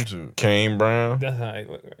Google his YouTube, Kane Brown. That's how he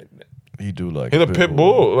look right there. He do like he's a pit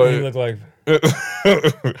bull. Like, he look like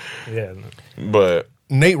yeah. But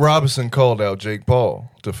Nate Robinson called out Jake Paul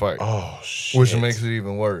to fight. Oh shit! Which makes it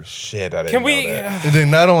even worse. Shit, I didn't know that. And then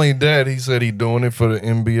not only that, he said he doing it for the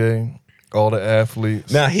NBA. All the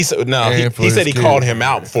athletes. Now he said he called him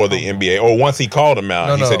out for the NBA, or once he called him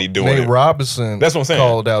out, he said he doing it. Nate Robinson. That's what I'm saying.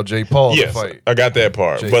 Called out Jake Paul yes, to fight. I got that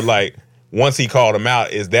part. But like once he called him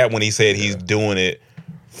out, is that when he said he's doing it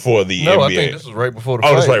for the NBA? No, I think this was right before the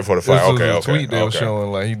fight. Oh, this right before the fight. This Okay, was a tweet that was showing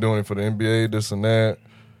like he doing it for the NBA, this and that.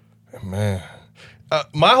 Man,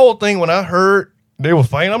 my whole thing when I heard they were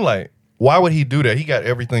fighting, I'm like, why would he do that? He got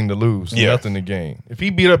everything to lose, nothing to gain. If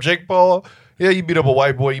he beat up Jake Paul. Yeah, you beat up a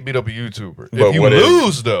white boy, you beat up a YouTuber. But if you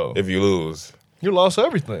lose, though. If you lose. You lost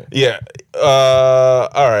everything. Yeah.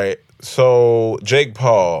 All right. So, Jake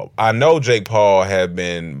Paul. I know Jake Paul had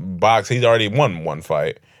been boxed. He's already won one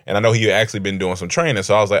fight. And I know he had actually been doing some training.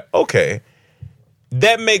 So, I was like, okay.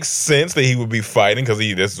 That makes sense that he would be fighting because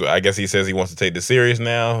I guess he says he wants to take this serious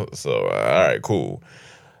now. So, all right, cool.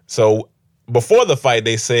 So, before the fight,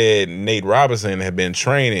 they said Nate Robinson had been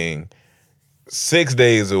training 6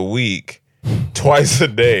 days a week. Twice a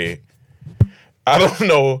day. I don't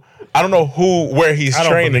know where he's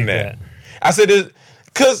training at. I said this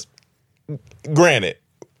because, granted,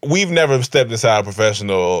 we've never stepped inside a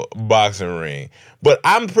professional boxing ring, but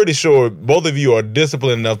I'm pretty sure both of you are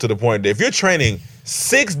disciplined enough to the point that if you're training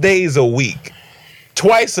 6 days a week,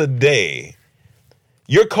 twice a day,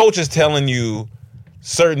 your coach is telling you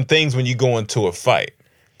certain things when you go into a fight.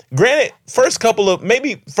 Granted, first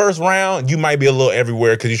round, you might be a little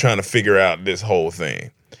everywhere because you're trying to figure out this whole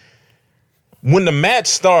thing. When the match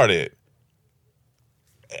started,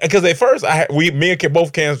 because at first, me and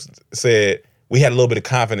both camps said we had a little bit of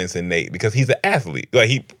confidence in Nate because he's an athlete. Like,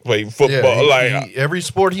 he played football. Yeah, every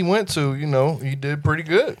sport he went to, he did pretty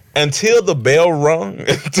good. Until the bell rung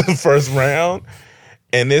to the first round,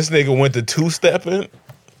 and this nigga went to two-stepping.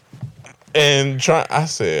 And I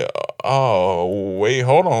said, "Oh, wait,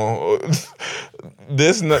 hold on.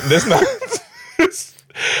 This not."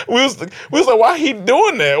 we was like, "Why he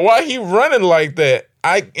doing that? Why he running like that?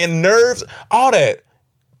 And nerves, all that."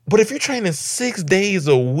 But if you're training 6 days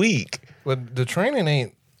a week, but the training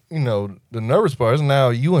ain't, the nervous part is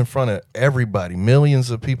now you in front of everybody, millions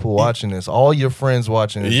of people watching this, all your friends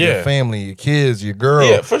watching this, your family, your kids, your girl,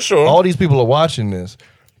 yeah, for sure. All these people are watching this.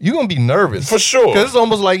 You're going to be nervous. For sure. Because it's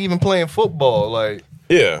almost like even playing football. Like,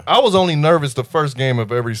 yeah. I was only nervous the first game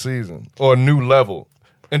of every season or a new level.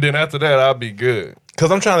 And then after that, I'll be good.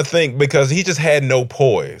 Because I'm trying to think, because he just had no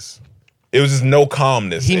poise. It was just no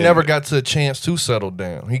calmness. He never got to a chance to settle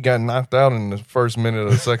down. He got knocked out in the first minute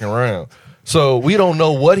of the second round. So we don't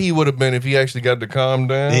know what he would have been if he actually got to calm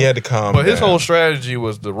down. He had to calm down. But his whole strategy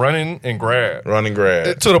was the running and grab. Run and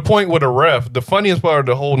grab. To the point where the ref, the funniest part of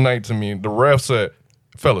the whole night to me, the ref said,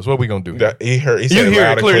 "Fellas, what we gonna do?" He said it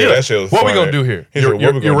loud and clear. That shit was what funny. we gonna do here?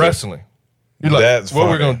 You're wrestling. You're like, that's what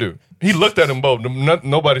funny. we gonna do? He looked at them both.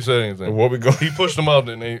 Nobody said anything. What we gonna? He pushed them out,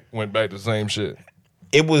 and they went back to the same shit.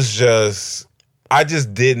 It was just, I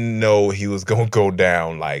just didn't know he was gonna go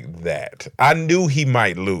down like that. I knew he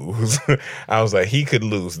might lose. I was like, he could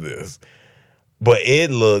lose this, but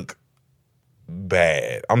it looked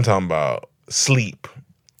bad. I'm talking about sleep.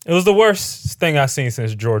 It was the worst thing I've seen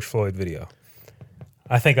since George Floyd video.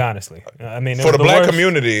 I think, honestly. I mean, for the black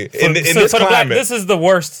community in this climate, this is the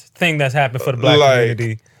worst thing that's happened for the black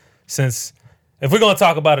community since. If we're gonna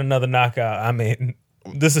talk about another knockout, I mean,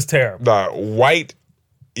 this is terrible. The white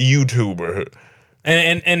YouTuber.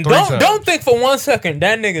 And don't think for 1 second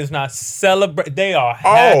that nigga's not celebrating. They are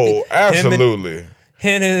happy. Oh, absolutely.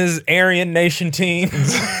 Him and his Aryan Nation team.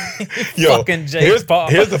 Yo, fucking Jake Paul.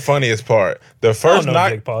 Here's the funniest part. The first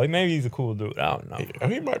Jake Paul. Maybe he's a cool dude. I don't know.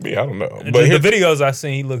 He might be. I don't know. But But the videos I've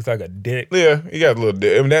seen, he looks like a dick. yeah, he got a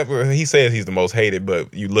little. I mean, he says he's the most hated,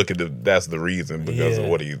 but you look at that's the reason because of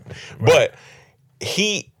what he. But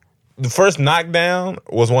the first knockdown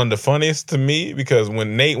was one of the funniest to me because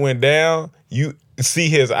when Nate went down, you see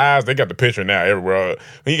his eyes. They got the picture now everywhere.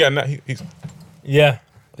 When he got he's yeah.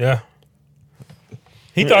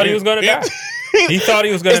 He thought he was gonna die. He thought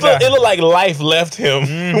he was gonna die. It looked like life left him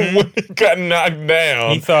when he got knocked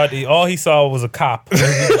down. He thought all he saw was a cop. Wait!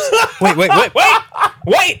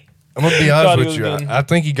 I'm gonna be honest with you. I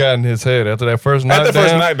think he got in his head after that first knockdown. After the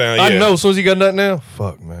first knockdown, yeah. I know. As soon as he got knocked down,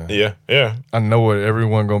 fuck, man. Yeah. I know what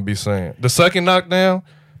everyone gonna be saying. The second knockdown,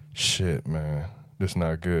 shit, man, this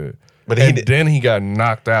not good. But then he got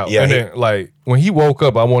knocked out. Yeah, and then, like, when he woke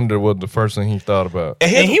up, I wondered what the first thing he thought about.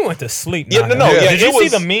 And he went to sleep. Yeah, Did you see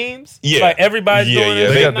the memes? Yeah. Like, everybody's doing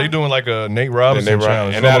it. They doing like a Nate Robinson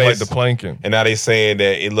challenge. And now like the planking. And now they saying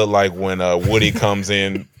that it looked like when Woody comes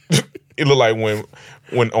in, it looked like when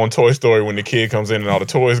on Toy Story when the kid comes in and all the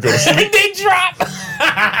toys go to sleep. They drop.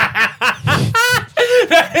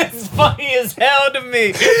 That is funny as hell to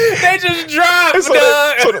me. They just drop.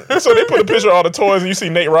 So they put a picture of all the toys and you see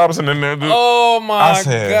Nate Robinson in there. Oh my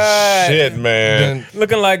God. Shit, man.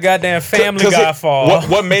 Looking like goddamn Family Guy fall.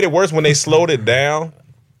 What made it worse when they slowed it down?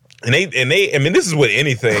 And they I mean, this is with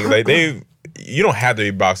anything. Like you don't have to be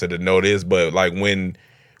a boxer to know this, but like when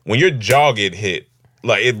your jaw get hit,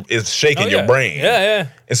 like it's shaking your brain. Yeah.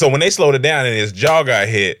 And so when they slowed it down and his jaw got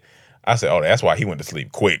hit, I said, oh, that's why he went to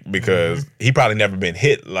sleep quick because he probably never been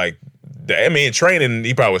hit like that. I mean, in training,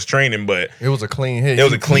 he probably was training, but it was a clean hit. It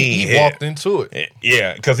was a clean hit. He walked into it.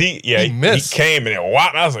 Yeah, because he missed. He came and it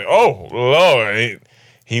whopped. I was like, oh Lord,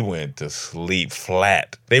 he went to sleep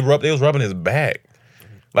flat. They was rubbing his back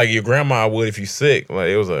like your grandma would if you sick. Like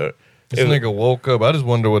it was a. This nigga woke up. I just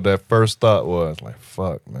wonder what that first thought was. Like,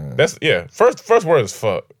 fuck, man. That's First word is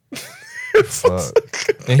fuck. Fuck.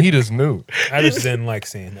 And he just knew. I just didn't like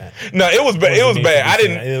seeing that. No, it was bad. It was bad. I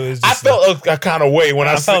didn't. I felt a kind of way when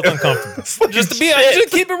I felt uncomfortable. Just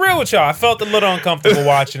keep it real with y'all. I felt a little uncomfortable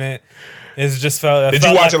watching it. It's just felt. Did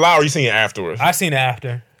you watch it live or you seen it afterwards? I seen it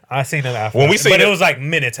after. When we seen it was like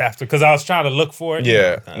minutes after because I was trying to look for it.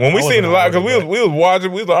 Yeah, when we seen it live because we was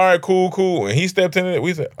watching, we was like, all right, cool. And he stepped in it.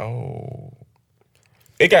 We said, oh.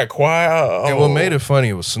 It got quiet. And what made it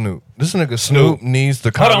funny was Snoop. This nigga Snoop needs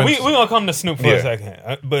the comments. Hold on, we're going to come to Snoop for a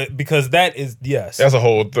second. But because that is, yes. That's a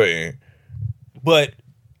whole thing. But,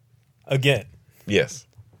 again. Yes.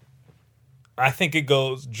 I think it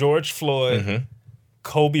goes George Floyd,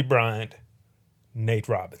 Kobe Bryant, Nate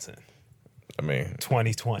Robinson. I mean.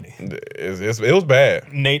 2020. It was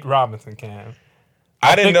bad. Nate Robinson, Cam.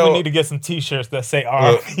 I didn't know. We need to get some t-shirts that say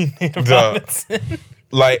R.I.P. Nate Robinson.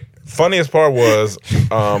 Like, funniest part was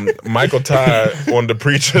Michael Todd, one of the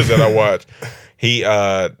preachers that I watched.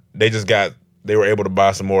 They were able to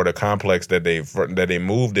buy some more of the complex that they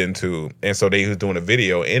moved into, and so they was doing a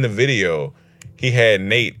video. In the video, he had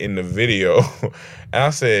Nate in the video, and I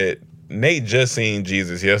said, Nate just seen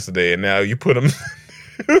Jesus yesterday, and now you put him in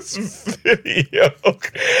this video.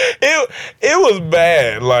 It was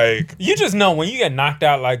bad. Like you just know when you get knocked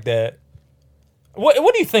out like that. What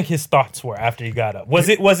do you think his thoughts were after he got up? Was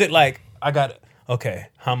it like okay,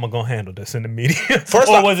 how am I gonna handle this in the media? First,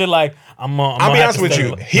 or was it like I'll be honest with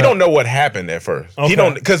you, he don't know what happened at first. Okay. He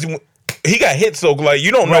don't because he got hit, so like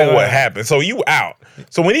you don't know what happened, so you out.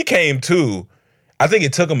 So when he came to, I think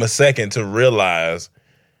it took him a second to realize.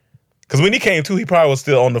 Because when he came to, he probably was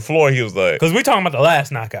still on the floor. He was like, because we talking about the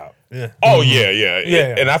last knockout. Yeah. Oh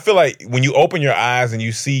yeah. And I feel like when you open your eyes and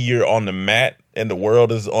you see you're on the mat and the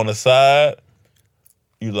world is on the side.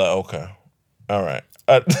 You like, okay, all right.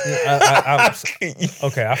 I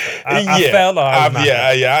fell off.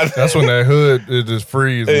 Yeah. That's when that hood it just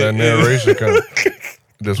freeze and that narration comes.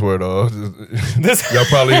 This where it all. Y'all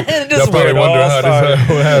probably wondering how this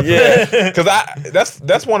happened. Yeah, because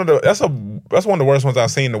that's one of the worst ones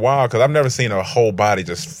I've seen in a while. Because I've never seen a whole body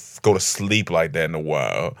just go to sleep like that in a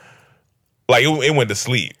while. Like it went to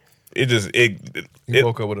sleep. He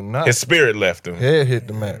woke up with a knock. His spirit left him. Head hit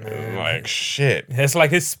the mat. Like shit. It's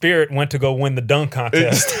like his spirit went to go win the dunk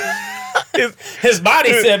contest. his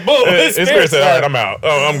body said, "Boom." His spirit said, "All right, I'm out.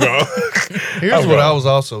 Oh, I'm gone." Here's what I was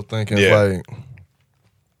also thinking. Like,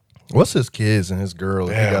 what's his kids and his girl?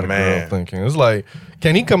 If he got a girl thinking, it's like,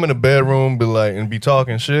 can he come in the bedroom, and be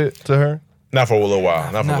talking shit to her? Not for a little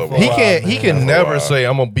while. Not for a little while. He can never say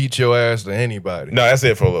I'm gonna beat your ass to anybody. No, that's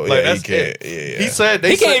it for a little. Like, Yeah, he that's can't. it. Yeah. He said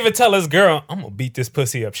He can't even tell his girl, I'm gonna beat this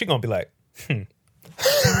pussy up. She gonna be like,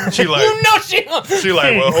 She like, you know she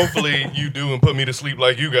like, well, hopefully you do and put me to sleep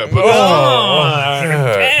like you got put.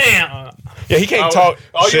 damn. Yeah, he can't talk.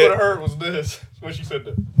 All shit. you would have heard was this when she said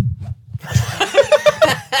that.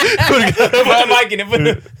 Put the mic in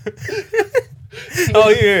it. Oh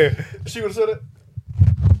yeah. She would have said it.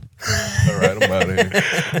 All right, I'm out of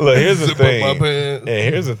here. Look, here's the Zip up thing. my pants.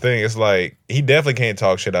 And here's the thing. It's like he definitely can't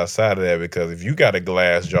talk shit outside of that because if you got a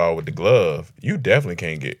glass jaw with the glove, you definitely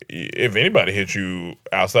can't get. If anybody hits you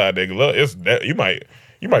outside that glove,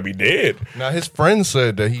 you might be dead. Now his friend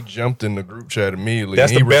said that he jumped in the group chat immediately.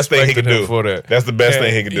 That's and the best thing he could respected him do. for that. That's the best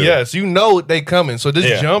thing he could do. Yes, you know they coming, so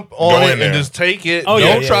just jump on Go it in there. and just take it. Oh,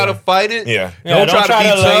 don't try to fight it. Yeah. Don't try to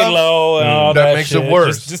be lay tough. low and all That that makes shit. it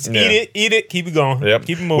worse. Just Yeah. eat it, keep it going. Yep.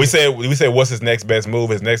 Keep it moving. We said what's his next best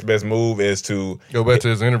move? His next best move is to Go back to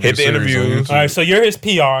his interview. hit the series on interviews. YouTube. all right, so you're his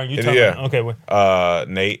PR and you tell Yeah. me. Okay, well,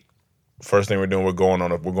 Nate. First thing we're doing, we're going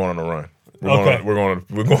on a run. We're Okay. going on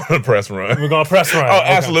a press run. we're gonna press run. Oh, Okay.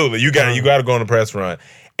 absolutely. You got to go on a press run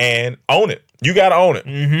and own it. You got to own it.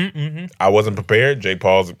 Mm-hmm. I wasn't prepared. Jake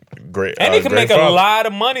Paul's great, And he can great make father. a lot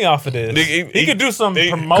of money off of this. He could do some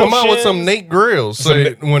promotion. Come out with some Nate Grills.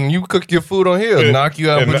 Say when you cook your food on here, Yeah. knock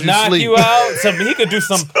you out, And put you knock sleep. you out. He could do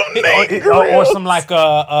some, or some like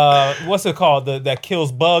what's it called? That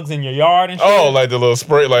kills bugs in your yard and shit. Oh, like the little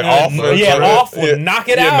spray, like off. off would knock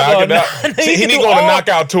it out. Knock it or out. not- See, he can need do to go on a all-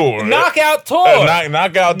 knockout tour. Knockout tour.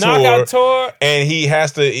 Knockout tour. Knockout tour. And he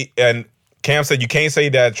has to. And Cam said you can't say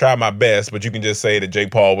that I tried my best, but you can just say that Jake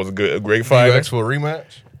Paul was a great Do you fighter. ask for a rematch?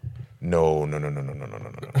 No.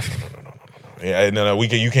 Yeah, no.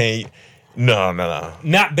 You can't. No.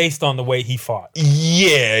 Not based on the way he fought.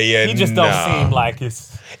 Yeah. He just don't seem like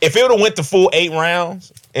it's. If it would have went the full 8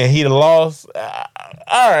 rounds and he'd have lost,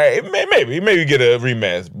 all right, maybe get a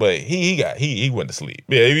rematch. But he went to sleep.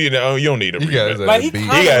 Yeah, you don't need a rematch. Like he He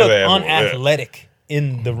kind got of his ass looked whooped, yeah. unathletic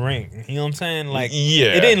in the ring. You know what I'm saying? Like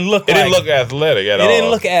Yeah, it didn't look. It like, didn't look athletic at all. It didn't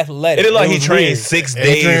look athletic. It didn't look like he was trained weird. 6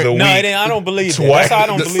 days a week. No, it didn't. I don't believe that. Twice. That's how I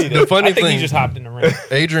don't believe it. The funny I think thing- he just hopped in the ring.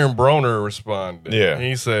 Adrian Broner responded. Yeah.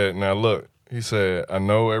 He said, now look, he said, I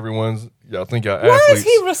know y'all think y'all Why athletes. is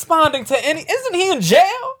he responding to any? Isn't he in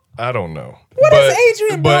jail? I don't know. What is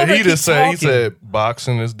Adrian But Broner he just keep said, he talking? said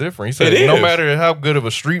boxing is different. He said It no is. matter how good of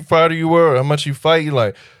a street fighter you were, or how much you fight, you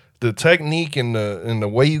like the technique and the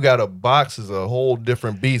way you got to box is a whole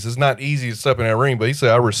different beast. It's not easy to step in that ring, but he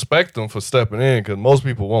said I respect them for stepping in because most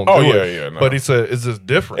people won't do it. Yeah, no. But he said it's just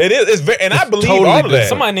different. It is. It's very, and I believe totally all of that. different.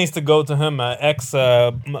 Somebody needs to go to him, an ex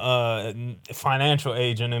financial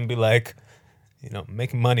agent, and be like,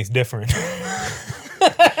 making money's different.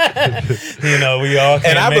 We all can't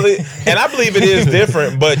And I believe it is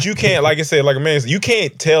different, but you can't, like I said, like a man, you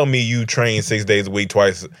can't tell me you train 6 days a week,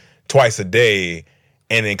 twice a day,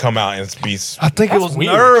 and then come out and be. I think it was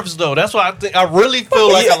weird. nerves though. That's why I think I really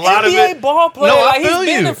feel like He's a lot of NBA it. ball player. No, I like, feel he's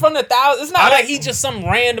been you. in front of thousands. It's not I like don't- he's just some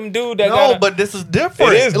random dude that No, got. but this is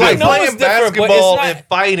different. It is like different. I know playing it's different, but basketball it's not- and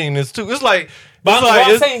fighting is too. It's like. But it's I'm, like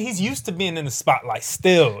I'm it's- saying he's used to being in the spotlight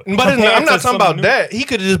still. But compared I'm to not some talking about new- that. He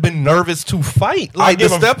could have just been nervous to fight. Like to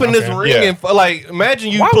give him- step in this okay. ring Yeah. and like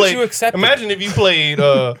imagine you Why would played. you accept it? Imagine if you played.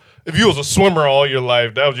 If you was a swimmer all your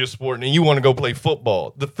life, that was your sport, and you want to go play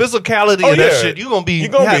football. The physicality of that yeah. shit, you have You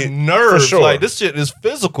gonna be- nerves. for sure. Like this shit is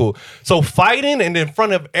physical. So fighting and in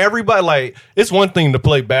front of everybody, like it's one thing to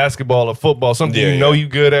play basketball or football, something Yeah, you know yeah. you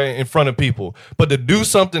good at in front of people, but to do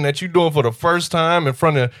something that you're doing for the first time in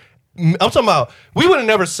front of. I'm talking about. We would have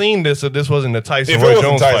never seen this if this wasn't the Tyson If it Roy wasn't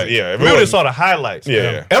Jones Tyson, fight. yeah, if it we would have wasn't- saw the highlights.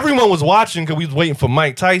 Yeah. Everyone was watching because we was waiting for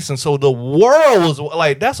Mike Tyson. So the world was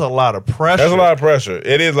like, that's a lot of pressure. That's a lot of pressure.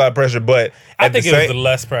 It is a lot of pressure, but I at think the it was same, the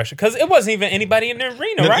less pressure because it wasn't even anybody in the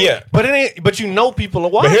arena, right? Yeah, But it ain't. But you know people are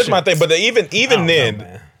watching. but here's my thing. But even don't then, know,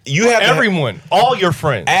 man. you have to- Everyone, all your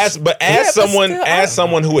friends. As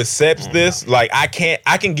someone who accepts this, like I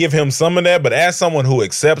can give him some of that, but as someone who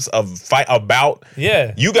accepts a fight, a bout,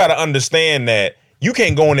 Yeah. you got to understand that you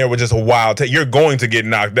can't go in there with just a wild. You're going to get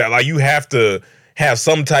knocked out. Like you have to have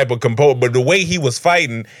some type of composure. But the way he was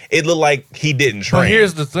fighting, it looked like he didn't train. But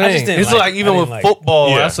here's the I just thing. didn't It's like like it. even I with didn't like it. football,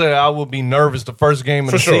 Yeah. I said I would be nervous the first game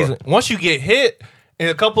of For the sure. season. Once you get hit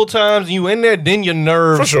a couple times and you in there, then your For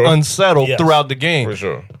nerves sure. unsettled Yes. throughout the game. For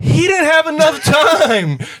sure. He didn't have enough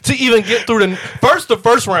time to even get through the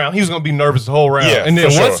first round. He was going to be nervous the whole round. Yeah, and then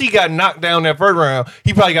for once sure. he got knocked down that first round,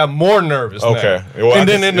 he probably got more nervous. Okay. now. Well, and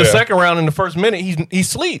then in the yeah. second round, in the first minute, he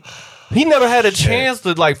sleep. He never had a chance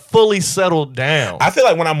to like fully settle down. I feel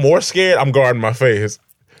like when I'm more scared, I'm guarding my face.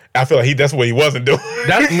 I feel like that's what he wasn't doing.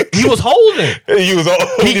 He was holding. He was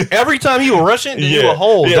every time he was rushing, he would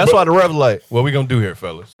hold. That's why the ref like, what we gonna do here,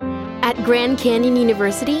 fellas? At Grand Canyon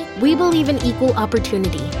University, we believe in equal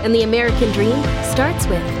opportunity, and the American dream starts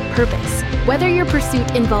with purpose. Whether your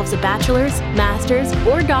pursuit involves a bachelor's, master's,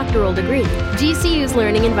 or doctoral degree, GCU's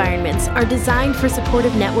learning environments are designed for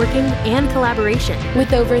supportive networking and collaboration.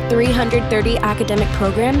 With over 330 academic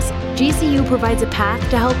programs, GCU provides a path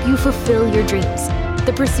to help you fulfill your dreams.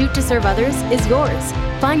 The pursuit to serve others is yours.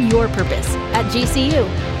 Find your purpose at GCU.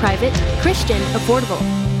 Private, Christian, affordable.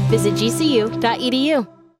 Visit gcu.edu.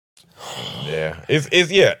 Yeah, And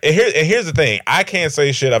here's the thing. I can't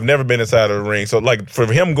say shit. I've never been inside of the ring, so like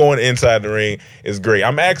for him going inside the ring is great.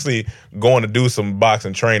 I'm actually going to do some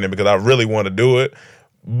boxing training because I really want to do it.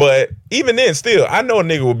 But even then, still, I know a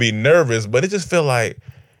nigga would be nervous, but it just felt like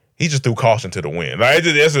he just threw caution to the wind. Like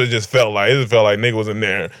that's what it just felt like. It just felt like nigga was in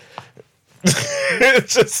there.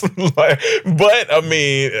 It's just like, but I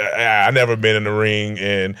mean, I never been in the ring,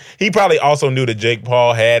 and he probably also knew that Jake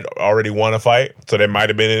Paul had already won a fight, so that might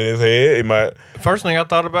have been in his head. It might. First thing I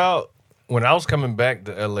thought about when I was coming back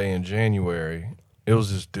to LA in January, it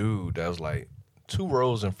was this dude that was like 2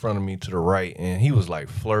 rows in front of me to the right, and he was like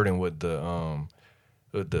flirting with the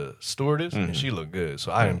stewardess, and she looked good,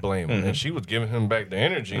 so I didn't blame him. And she was giving him back the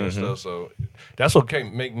energy and stuff, so that's what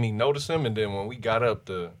made me notice him. And then when we got up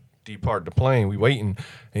to depart the plane, we waiting,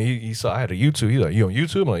 and he saw I had a YouTube. He like, you on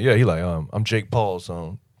YouTube? I'm like, yeah. He like, I'm Jake Paul's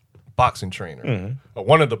boxing trainer.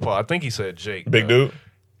 One of the Paul. I think he said Jake. Big dude.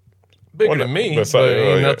 Bigger than me, but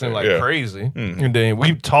ain't nothing crazy. And then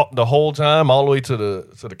we talked the whole time, all the way to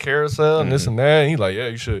the carousel and this and that. And he like, yeah,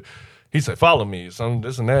 you should. He said, follow me, some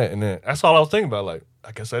this and that. And then that's all I was thinking about. Like,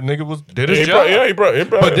 I guess that nigga did his job. He brought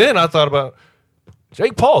but then I thought about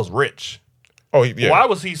Jake Paul's rich. Oh, yeah. Why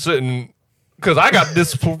was he sitting? Because I got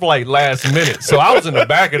this for like last minute. So I was in the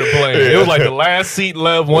back of the plane. It was like the last seat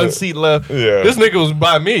left, one seat left. Yeah. This nigga was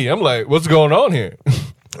by me. I'm like, what's going on here?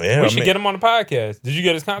 Yeah, we should get him on the podcast. Did you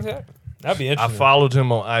get his contact? That'd be interesting. I followed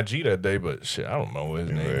him on IG that day, but shit, I don't know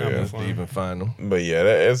his name. I'm to even find him. But yeah,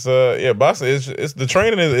 it's boxing. It's the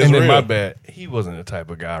training is and then real. My bad. He wasn't the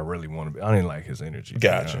type of guy I really want to be. I didn't like his energy.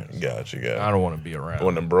 Gotcha. I don't want to be around.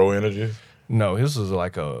 One of them bro energies. No, his is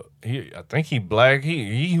like I think he black.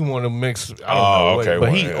 He want to mix. I don't know. Okay.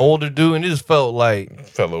 But he older dude, and it just felt like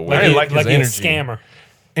a little I didn't like his energy. Scammer.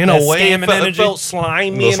 In a way, it felt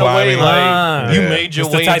slimy in a way. Like you made your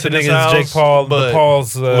way into this house. Jake Paul, but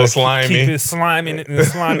Paul's slimy. Keep his slimy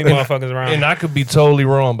motherfuckers around. And I could be totally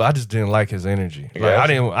wrong, but I just didn't like his energy. Like, I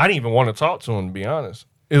didn't even want to talk to him, to be honest.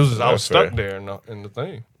 It was just, I was stuck there in the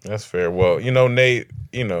thing. That's fair. Well, Nate,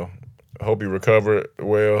 I hope he recovered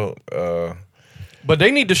well. But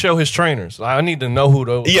they need to show his trainers. I need to know who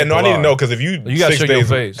those. Yeah, no, I need to know because if you got to show your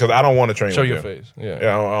face, because I don't want to train. Show with your them. face. Yeah,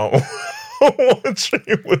 I don't want to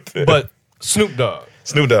train with them. But Snoop Dogg.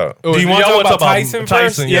 Do you want to talk about Tyson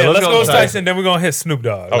first? Yeah, let's go with Tyson. Then we're gonna hit Snoop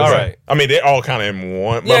Dogg. Okay. All right. I mean, they're all kind of in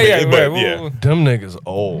one. Yeah. Them niggas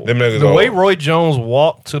old. The way Roy Jones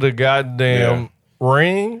walked to the goddamn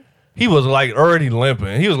ring, he was like already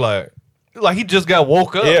limping. He was like he just got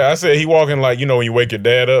woke up. Yeah, I said he walking like when you wake your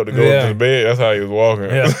dad up to go to the bed. That's how he was walking.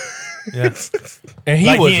 Yeah. And he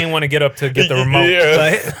didn't want to get up to get the remote.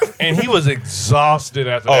 And he was exhausted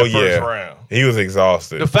after that first round. He was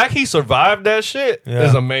exhausted. The fact he survived that shit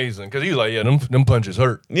is amazing. Because he was like, them punches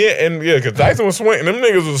hurt. Yeah, because Tyson was swinging. Them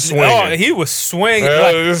niggas was swinging. Oh, he was swinging.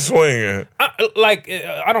 Just swinging.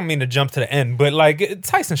 I don't mean to jump to the end, but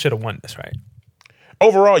Tyson should have won this, right?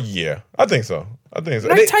 Overall, yeah. I think so. They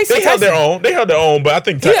held their own. But I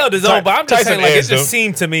think he held his own. But I'm just saying, it just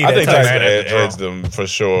seemed to me that I think Tyson edged them for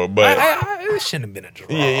sure. But it shouldn't have been a draw.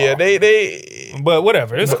 Yeah, they. But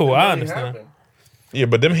whatever, it's cool. I understand. Yeah,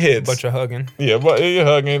 but them hits. But you're hugging. Yeah, but you're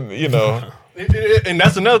hugging. And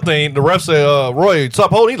that's another thing. The ref said, Roy,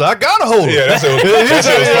 stop holding. He's like, I gotta hold him. Yeah, that shit was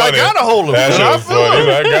funny. I gotta hold him. That shit was funny. He's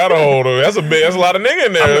like, I gotta hold him. That's a lot of nigga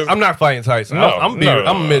in there. I'm not fighting Tyson. I'm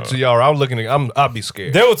admit to y'all. I was looking at I'll be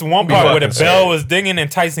scared. There was one part where the bell was dinging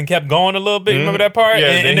and Tyson kept going a little bit. Remember that part? Yeah,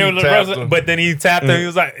 and there was but then he tapped him. He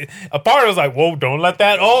was like, a part was like, whoa, don't let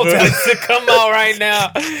that old Tyson come out right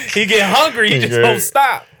now. He get hungry. He just won't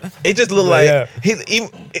stop. It just looked like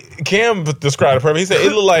Cam described it perfectly. He said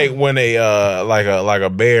it looked like when a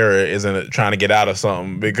bear is trying to get out of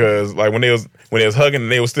something because when they was hugging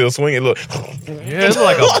and they was still swinging, it looked it's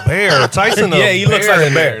like a bear. Tyson, he looks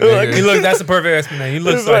like a bear. That's the perfect explanation. He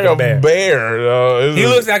looks like a bear. He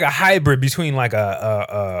looks like a hybrid between like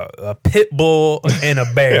a pit bull and a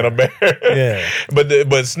bear. Yeah.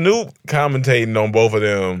 But Snoop commentating on both of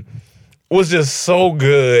them. was just so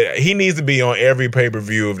good. He needs to be on every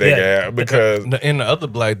pay-per-view if they can have, because and the other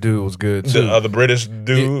black dude was good too. The other British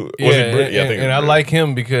dude, was he British? Yeah, I think. And I like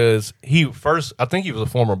him because I think he was a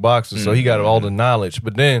former boxer, so he got all the knowledge.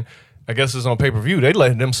 But then I guess it's on pay-per-view. They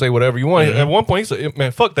let them say whatever you want. At one point, he said,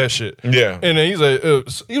 "Man, fuck that shit." Yeah, and then he said,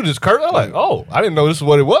 "You just curse." I'm like, "Oh, I didn't know this is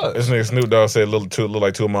what it was." This nigga Snoop Dogg said, "Look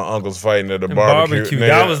like two of my uncles fighting at the barbecue."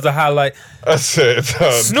 That was the highlight. I said,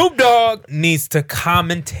 Snoop Dogg needs to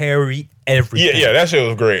commentary everything. Yeah, that shit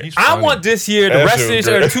was great. I want this year, the rest of this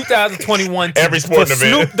year, 2021, every sporting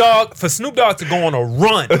event. For Snoop Dogg to go on a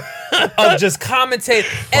run of just commentate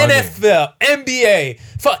NFL, NBA,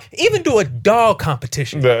 even do a dog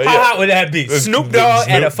competition. How hot would that be? Snoop Dogg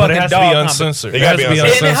at a fucking dog competition. It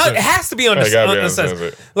has to be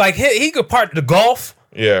uncensored. Like he could part the golf.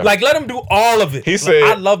 Yeah. Like, let him do all of it. He said,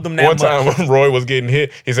 I love them that much. One time when Roy was getting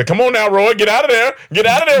hit, he said, "Come on now, Roy, get out of there. Get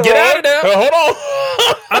out of there, Get Roy. out of there. Hold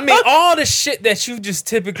on." I mean, all the shit that you just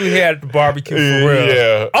typically had at the barbecue for real.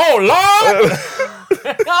 Yeah. Oh, Lord.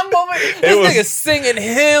 I'm over this nigga singing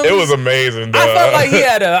hymns. It was amazing, dog.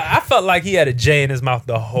 I felt like he had a J in his mouth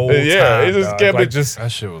the whole time. Yeah, he just kept it. That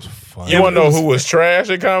shit was funny. You want to know who was trash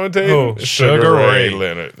at commentating? Who? Sugar Ray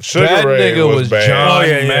Leonard. That nigga was bad. John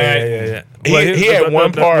Yeah. He had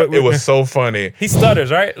one part. It was so funny. He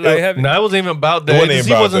stutters, right? Like, no, it wasn't even about that.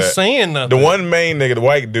 He wasn't saying nothing. The one main nigga, the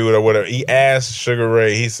white dude or whatever, he asked Sugar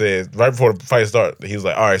Ray. He said right before the fight started, he was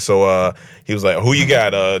like, "All right, so he was like, who you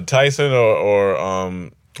got, Tyson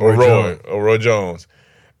or Roy Jones?"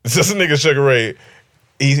 It's just a nigga Sugar Ray.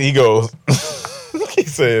 He goes, he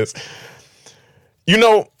says, "You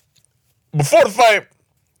know, before the fight,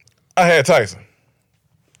 I had Tyson.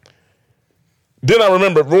 Then I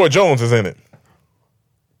remembered Roy Jones is in it.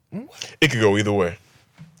 It could go either way."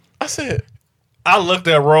 I said, I looked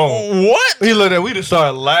at Rome. What? He looked at. We just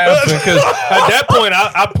started laughing because at that point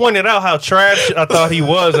I pointed out how trash I thought he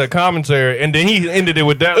was at commentary, and then he ended it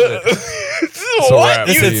with that. What?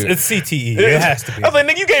 It's CTE. It has to be. I was like,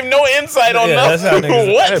 nigga, you gave no insight on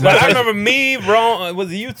nothing. What? But I remember me, Ron,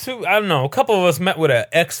 was it you two? I don't know. A couple of us met with an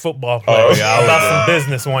ex-football player about some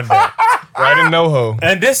business one day. Right in NoHo.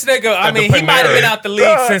 And this nigga, I mean, he might have been out the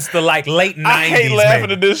league since the late 90s. I hate laughing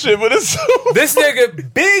at this shit, but it's this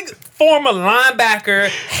nigga, big former linebacker,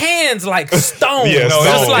 hands like stone. Yeah,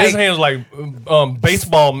 just like his hands like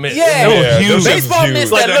baseball mitts. Yeah, huge. baseball mitts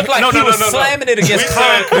that looked like he was slamming it against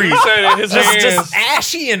concrete. We said his hands just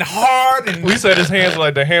ashy and hard. And we said his hands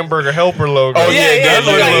like the Hamburger Helper logo. Oh yeah,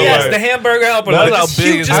 the Hamburger Helper logo. That's how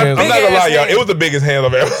big his hands. I'm not gonna lie, y'all. It was the biggest hands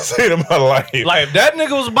I've ever seen in my life. Like if that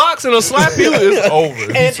nigga was boxing or slap you, it's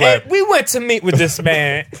over. And we went to meet with this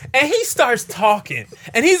man, and he starts talking,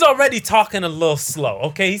 and he's already talking a little slow.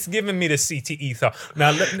 Okay, he's giving me the CTE thought.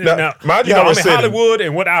 Now mind you, I'm in Hollywood,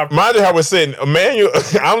 and what I mind you how we're sitting. Emmanuel,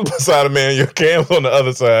 I'm beside Emmanuel. Cam's on the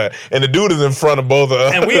other side, and the dude is in front of both of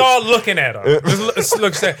us. And we all looking at him. Just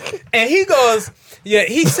looks at, and he goes, yeah.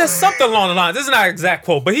 He says something along the lines. This is not an exact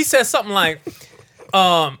quote, but he says something like,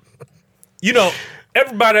 you know,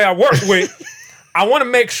 everybody I work with, I want to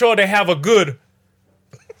make sure they have a good.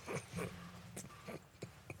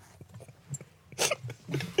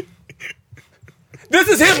 This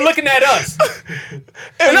is him looking at us,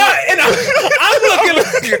 and I'm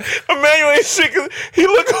looking. Emmanuel ain't shit. He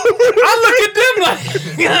look. I look at them like,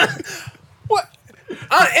 what?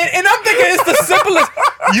 And I'm thinking it's the simplest.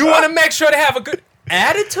 You want to make sure they have a good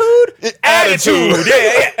attitude.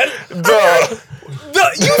 Yeah. Duh.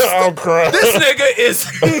 I'm crying. This nigga is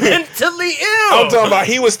mentally ill. I'm talking about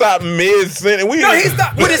he would stop mid-sentence. No, he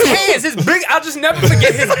stopped with his hands. His big. I'll just never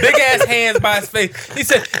forget his big ass hands by his face. He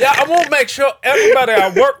said, "Yeah, I want to make sure everybody I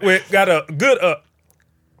work with got a good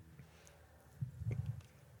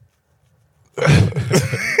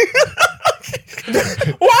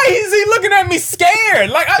Why is he looking at me scared?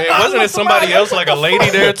 Like, wasn't it somebody else, like a lady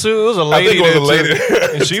there too? It was a lady. I think it was a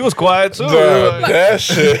lady, and she was quiet too. That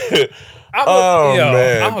shit. Man,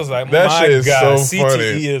 I was like, that my shit is God, so CTE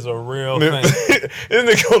funny. is a real thing. Then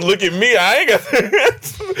they go look at me. I ain't got.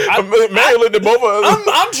 Man, looked at both of us.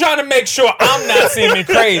 I'm trying to make sure I'm not seeming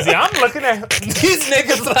crazy. I'm looking at these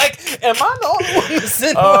niggas like, am I the only one that's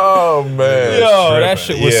in? Oh man, yo, that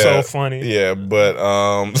shit was so funny. Yeah, but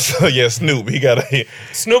so yeah, Snoop,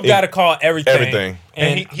 Snoop got to call everything.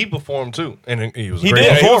 And he performed too, and he was a he great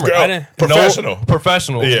did. performer.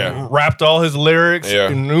 Professional. Yeah, rapped all his lyrics. Yeah,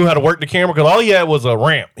 and knew how to work the camera because all he had was a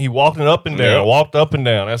ramp. He walked it up and down, walked up and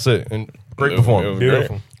down. That's it. And great performance,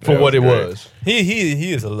 beautiful for what it was.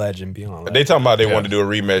 He is a legend beyond that. They talking about they want to do a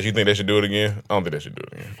rematch. You think they should do it again? I don't think they should do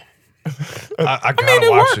it again. I mean, it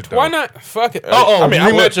watch worked. it though. Why not? Fuck it. I mean,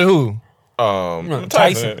 rematch of who?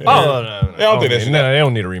 Tyson. No. I don't think they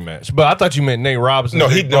don't need a rematch. But I thought you meant Nate Robinson. No,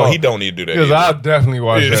 he don't need to do that. Because I definitely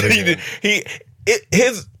watched that again.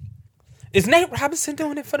 Is Nate Robinson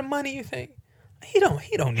doing it for the money, you think? He don't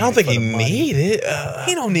need it. I don't think he need it.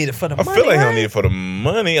 He don't need it for the money. I feel like he don't need it for the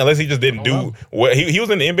money unless he just didn't do well. He was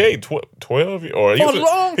in the NBA 12 or he was a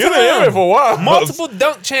long time. He was in the NBA for a while. Multiple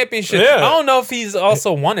dunk championships. Yeah. I don't know if he's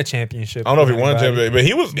also won a championship. I don't know if he won a championship, but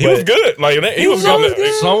he was good. Like he was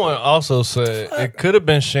good. Someone also said it could have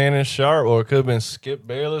been Shannon Sharp or it could have been Skip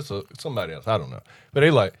Bayless or somebody else. I don't know. But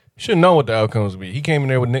they should know what the outcomes would be. He came in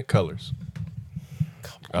there with Nick Colors.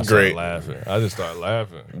 I started laughing. I just started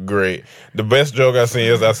laughing. Great. The best joke I seen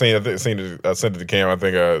is I sent it to the camera. I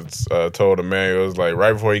think I told Emmanuel, it was like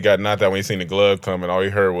right before he got knocked out when he seen the glove coming, all he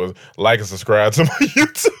heard was like and subscribe to my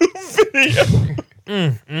YouTube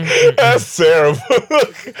video. That's terrible.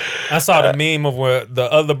 I saw the meme of where the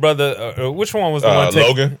other brother, which one was the one?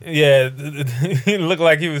 Logan? Yeah, he looked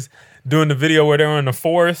like he was doing the video where they were in the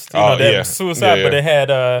forest. You know, that was suicide, but it had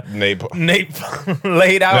Nate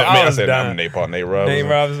laid out. Nate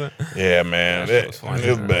Robinson. Yeah, man. It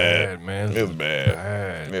was bad, man. It was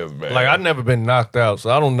bad. It was bad. Like, I've never been knocked out, so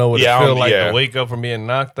I don't know what it feels like to wake up from being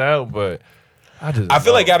knocked out, but I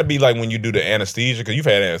feel like it got to be like when you do the anesthesia, because you've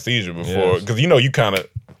had anesthesia before, because you kind of,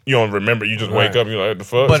 you don't remember, you just wake up and you're like, what the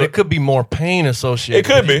fuck? But it could be more pain associated.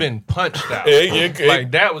 It could be. You've been punched out. Like,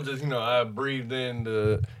 that was just, I breathed in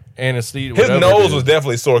the anesthesia. His nose was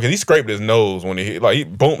definitely sore because he scraped his nose when he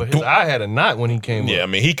boom. But his eye had a knot when he came up. Yeah, I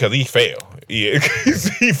mean, because he fell. Yeah,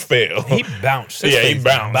 he fell. He bounced. He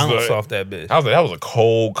bounced off that bitch. I was like, that was a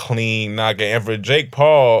cold, clean knockout. And for Jake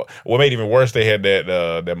Paul, what made it even worse, they had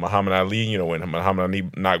that Muhammad Ali. When Muhammad Ali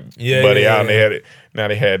knocked Buddy out, and they had it. Now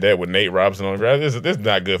they had that with Nate Robinson on the ground. This is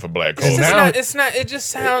not good for black culture. It's not. It just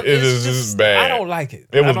sounds. It's just bad. I don't like it.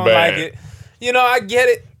 It was bad. Like it. I get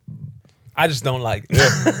it. I just don't like it.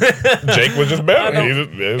 Yeah. Jake was just better.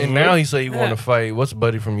 And now he say he want to fight. What's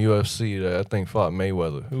Buddy from UFC that I think fought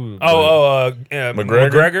Mayweather?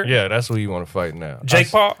 McGregor? Yeah, that's who you want to fight now. Jake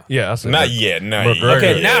Paul? Yeah, I said not yet. McGregor.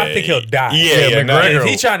 Okay, now I think he'll die. Yeah, McGregor. If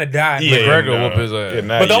he's trying to die, McGregor whoop his ass.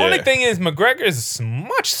 But the only thing is, McGregor is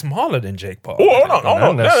much smaller than Jake Paul. Oh,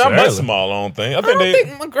 no, not much small. I don't think. I don't think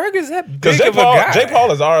McGregor's that big of a guy. Jake Paul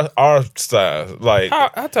is our size. Like,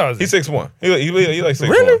 how tall is he? He's 6'1". He like 6'1".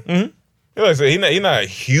 Really? Mm-hmm. Like I said, he's not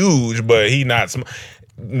huge, but he not small.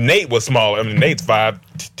 Nate was small. I mean, Nate's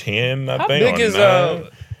 5'10", I think. How big is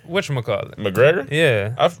whatchamacallit? McGregor?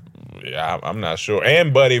 Yeah. I'm not sure.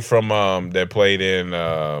 And Buddy from that played in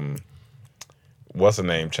what's the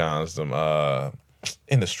name challenged him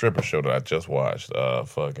in the stripper show that I just watched.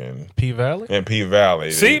 Fucking P-Valley? In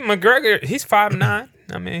P-Valley. See, McGregor, he's 5'9".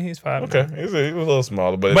 I mean, he's 5'9". Okay, he's a little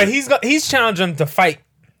smaller, but he's challenging to fight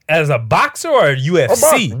as a boxer or a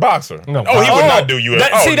UFC? Boxer. No, he would not do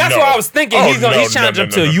UFC. That's what I was thinking. He's challenging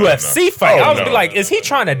to a UFC fight. I was like, is he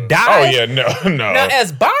trying to die? Oh, yeah, no. Now,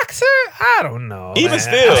 as boxer, I don't know. Even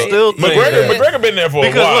still McGregor been there for a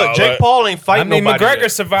while. Because, look, Jake Paul ain't fighting nobody.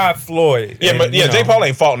 McGregor survived Floyd. Yeah, Jake Paul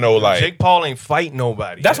ain't fought no, like... Jake Paul ain't fight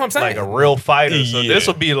nobody. That's what I'm saying. Like a real fighter. So this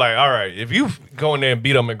will be like, all right, if you go in there and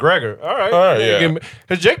beat up McGregor, all right. Yeah.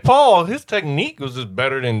 Because Jake Paul, his technique was just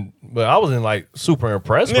better than... But I wasn't, like, super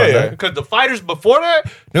impressed by that. Because the fighters before that,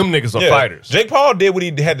 them niggas are fighters. Jake Paul did what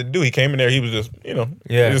he had to do. He came in there. He was just,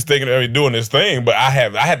 just thinking, doing his thing. But I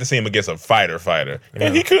had to see him against a fighter.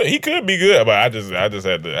 And he could be good. But I just had to see.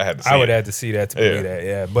 I would have to see that to believe that.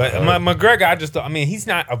 Yeah. But McGregor, he's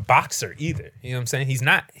not a boxer either. You know what I'm saying? He's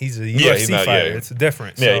not. He's a UFC fighter. Yeah. It's a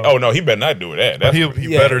difference. Yeah. So. Oh no, he better not do that. He'll be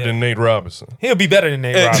better than Nate Robinson. He'll be better than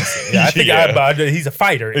Nate Robinson. Yeah, I think he's a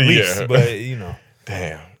fighter at least. But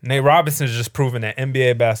damn. Nate Robinson is just proving that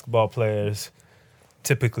NBA basketball players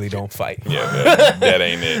typically don't fight. Yeah, that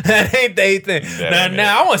ain't it. That ain't they thing.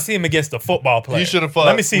 Now I want to see him against a football player. He should have fought.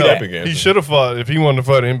 Let me see that. He should have fought. If he wanted to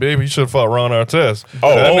fight NBA, he should have fought Ron Artest.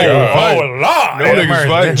 Lord. No niggas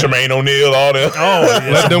fighting. Jermaine O'Neal, all them.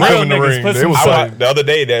 Let them come in the ring. They was fighting. The other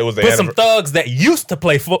day, that was the some thugs that used to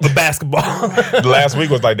play basketball. Last week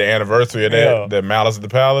was like the anniversary of the Malice at the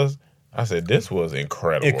Palace. I said, this was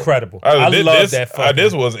incredible. I love that.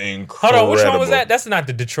 This was incredible. Hold on, which one was that? That's not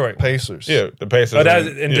the Detroit one. Pacers. Yeah, the Pacers. Oh, that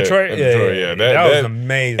was in Detroit? Yeah. That was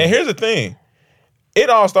amazing. And here's the thing. It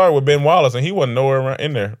all started with Ben Wallace, and he wasn't nowhere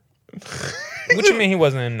in there. What you mean he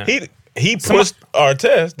wasn't in there? he pushed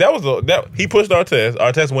Artest. He pushed Artest.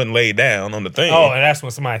 Artest went and laid down on the thing. Oh, and that's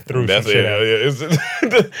when somebody threw some shit out.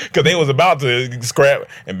 Because they was about to scrap,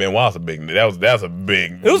 and Benoit's a big. That's a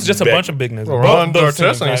big. It was just a bunch of big niggas. Ron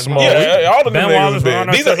Artest ain't small. Yeah, all the niggas was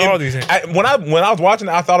big. All these. When I was watching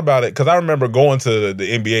it, I thought about it because I remember going to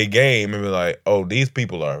the NBA game and be like, "Oh, these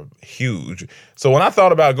people are huge." So when I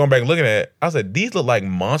thought about going back and looking at it, I said, "These look like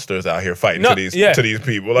monsters out here fighting to these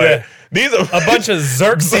people." Like these are a bunch of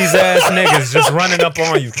Xerxes ass niggas just running up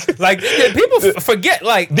on you. Like people forget,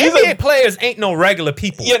 like these NBA players ain't no regular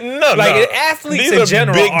people. Yeah, no, athletes these in are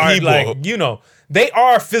general big are people. like they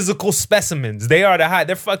are physical specimens. They are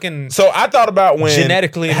they're fucking. So I thought about when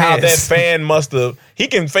genetically how enhanced. that fan must have. He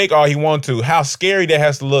can fake all he wants to. How scary that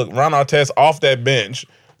has to look. Ron Artest off that bench,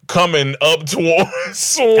 coming up towards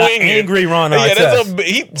swinging. Angry Ron Artest. Yeah, that's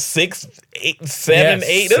he 6'8",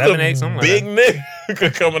 7'8". That's a big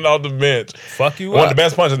nigga coming off the bench. Fuck you One up. of the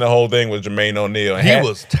best punches in the whole thing was Jermaine O'Neal. He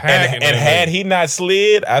was tagging and him. had he not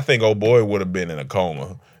slid, I think old boy would have been in a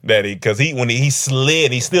coma. Because when he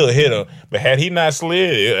slid, he still hit him. But had he not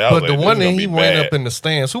slid, but the one that he went up in the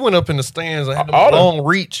stands, who went up in the stands and had a All long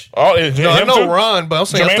reach? I know Ron, but I'm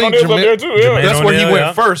saying I think O'Neal's up there too. Yeah. that's where he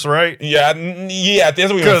went first, right? Yeah, that's where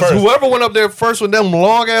he went Because first. whoever went up there first with them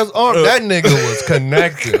long ass arms, that nigga was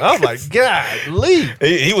connected. I was like, God, leave.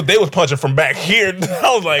 They was punching from back here.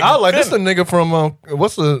 I was like, this the nigga from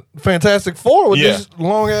what's the Fantastic Four with this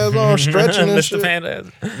long ass arms stretching and shit.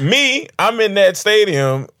 Me, I'm in that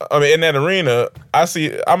stadium. I mean, in that arena.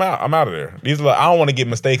 I'm out of there. These are like, I don't want to get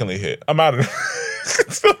mistakenly hit. I'm out of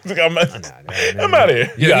there. I'm out of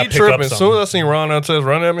here. Yeah, he tripping. As soon as I seen Ron Artest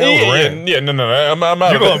run at me, I was ran. Yeah, no. I'm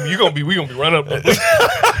out of there. We gonna be running up.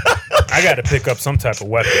 I got to pick up some type of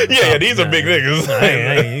weapon. Yeah, these are big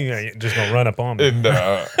niggas. You ain't just gonna run up on me. And,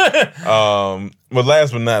 but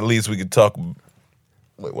last but not least, we could talk.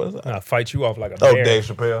 Wait, what is that? I'll fight you off like a bear. Dave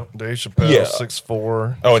Chappelle. Dave Chappelle,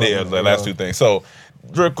 6'4". Oh, it is. The last two things. So,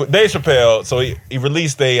 Dave Chappelle, so he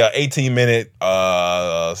released a 18-minute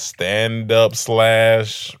stand-up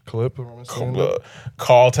 / clip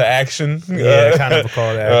call to action. Yeah, kind of a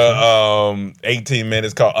call to action. 18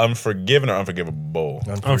 minutes called Unforgiven or Unforgivable?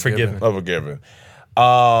 Unforgiven.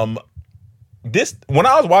 This when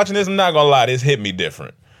I was watching this, I'm not gonna lie, this hit me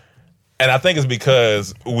different. And I think it's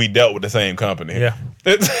because we dealt with the same company. Yeah.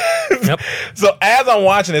 Yep. So as I'm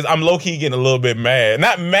watching this, I'm low-key getting a little bit mad.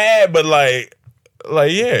 Not mad, but like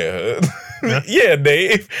yeah. Yeah,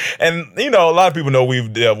 Dave. And, a lot of people know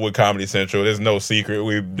we've dealt with Comedy Central. There's no secret.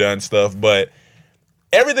 We've done stuff. But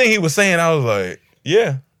everything he was saying, I was like,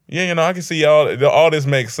 yeah, I can see all this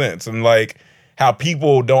makes sense. And, like, how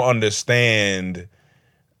people don't understand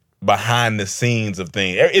behind the scenes of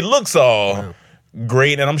things. It looks all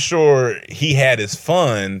great, and I'm sure he had his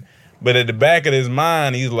fun, but at the back of his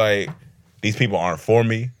mind, he's like, these people aren't for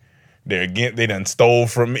me. They done stole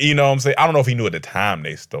from me. You know what I'm saying? I don't know if he knew at the time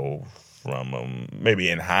they stole from him. Maybe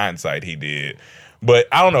in hindsight he did. But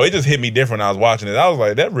I don't know. It just hit me different when I was watching it. I was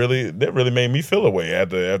like, that really made me feel a way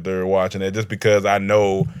after watching it, just because I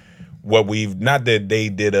know what not that they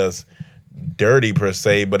did us dirty per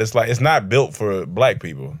se, but it's like it's not built for black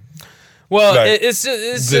people. Well, like, it's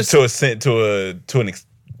just to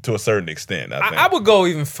a certain extent. I think. I would go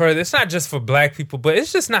even further. It's not just for black people, but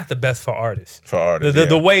it's just not the best for artists.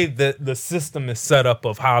 The way the system is set up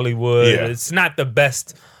of Hollywood, it's not the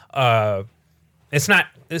best. It's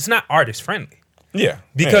not artist friendly. Yeah,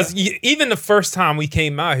 because even the first time we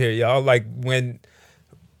came out here, y'all, like when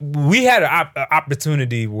we had an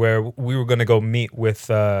opportunity where we were going to go meet with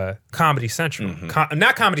Comedy Central.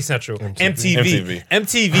 Not Comedy Central, MTV.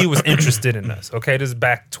 MTV was interested in us. Okay, this is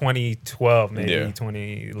back 2012, maybe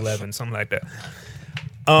 2011, something like that.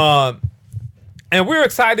 And we were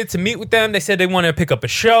excited to meet with them. They said they wanted to pick up a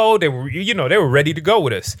show. They were, they were ready to go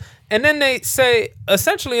with us. And then they say,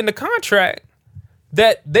 essentially in the contract,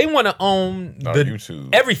 that they want to own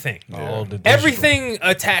YouTube. Everything. Yeah. Everything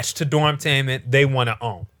attached to Dormtainment, they want to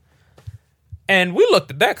own. And we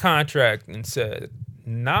looked at that contract and said,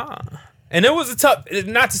 nah. And it was a tough,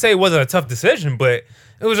 not to say it wasn't a tough decision, but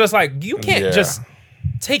it was just like, you can't just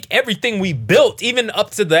take everything we built, even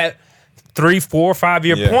up to that 3, 4, 5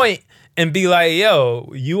 year point, and be like,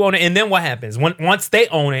 yo, you own it. And then what happens? Once they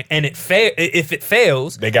own it and if it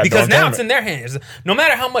fails, they got because now it's in their hands. No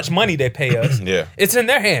matter how much money they pay us, it's in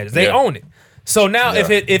their hands. They own it. So now if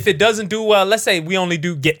it doesn't do well, let's say we only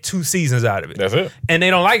get 2 seasons out of it. That's it. And they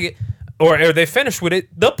don't like it, or they finish with it,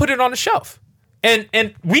 they'll put it on the shelf.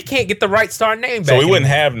 And we can't get the Right Star name back. So we wouldn't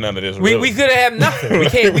have none of this. Really. We could have nothing.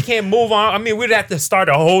 We can't move on. I mean, we'd have to start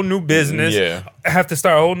a whole new business. Yeah. Have to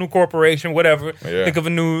start a whole new corporation, whatever. Yeah. Think of a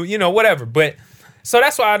new, whatever. But So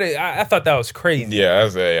that's why I thought that was crazy.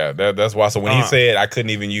 Yeah, that's why. So when he said I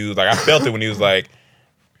couldn't even use, like, I felt it when he was like,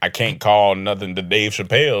 I can't call nothing the Dave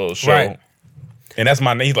Chappelle show. Right. And that's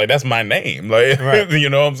my name. He's like, that's my name. Like, Right. you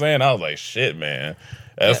know what I'm saying? I was like, shit, man.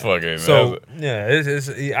 That's fucking. So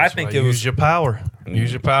I think it was use your power.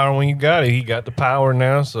 Use your power when you got it. He got the power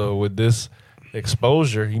now. So with this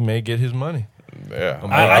exposure, he may get his money. Yeah,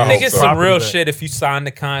 I think it's some real that. shit. If you sign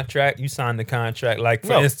the contract, you sign the contract. Like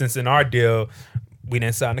for instance, in our deal, we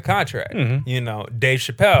didn't sign the contract. You know, Dave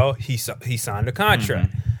Chappelle, he signed the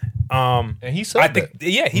contract. And he said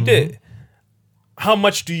yeah, he did. How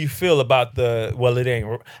much do you feel about the? Well, it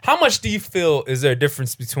ain't. How much do you feel? Is there a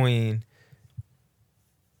difference between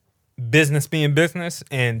business being business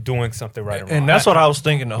and doing something right or wrong? And that's what I was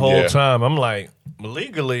thinking the whole Yeah. time. I'm like,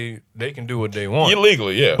 legally, they can do what they want.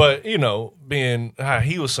 Illegally, yeah. But, you know, being how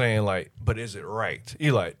he was saying, like, but is it right? He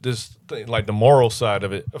like, this thing, like the moral side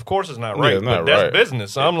of it. Of course it's not right, it's not but that's right.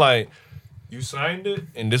 business. So I'm like, you signed it,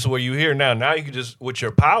 and this is where you here now. Now you can just, with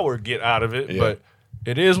your power, get out of it. Yeah. But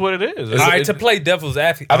it is what it is. All right, to play devil's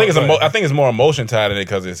advocate, I think I think it's more emotion tied in it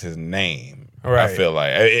because it's his name. Right. I feel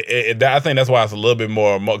like I think that's why it's a little bit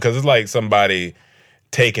more because it's like somebody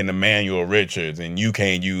taking Emmanuel Richards and you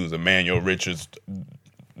can't use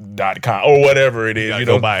EmmanuelRichards.com or whatever it is. You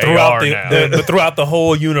know, throughout the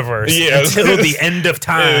whole universe until the end of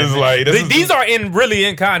time. It's like, these are really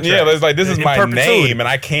in contract. Yeah, it's like this is my perpetuity. name and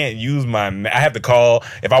I can't use my. I have to call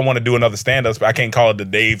if I want to do another stand up. I can't call it the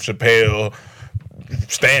Dave Chappelle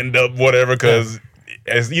stand up whatever because.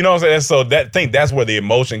 As, you know what I'm saying? So that's where the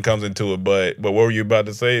emotion comes into it. But what were you about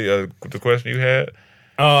to say? The question you had?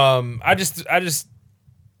 I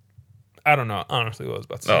don't know. Honestly, what I was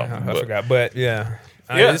about to say. I forgot. But yeah.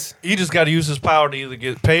 He just got to use his power to either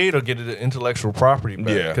get paid or get it intellectual property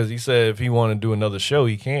back. Yeah. Because he said if he want to do another show,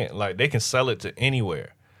 he can't. Like, they can sell it to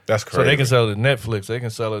anywhere. That's crazy. So they can sell it to Netflix, they can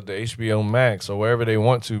sell it to HBO Max or wherever they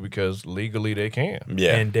want to because legally they can.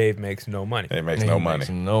 Yeah. And Dave makes no money. He makes no money.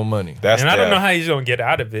 And I don't know how he's going to get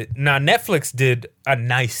out of it. Now, Netflix did a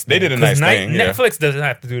nice thing. They did a nice thing. Netflix doesn't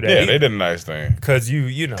have to do that. Yeah, they did a nice thing. Because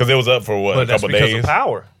you know. Because it was up for what, but a couple that's because days? of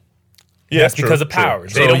power. Yeah, that's because of power.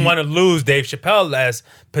 True. They don't want to lose Dave Chappelle as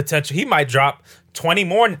potential. He might drop 20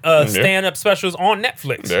 more stand-up specials on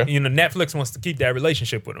Netflix. Yeah. You know, Netflix wants to keep that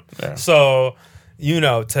relationship with him. Yeah. So, you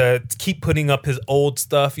know, to keep putting up his old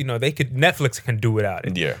stuff, you know, Netflix can do without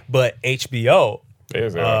it. Yeah. But HBO, they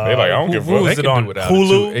like, I don't give a fuck. Who is it on?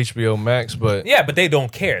 Hulu, HBO Max, but yeah, but they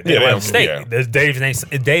don't care. They don't have a stake.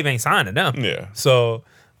 Dave ain't signing them. Yeah. So,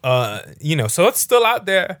 you know, so it's still out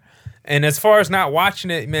there. And as far as not watching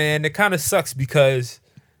it, man, it kind of sucks because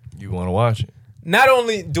you want to watch it. Not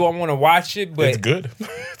only do I want to watch it, but it's good.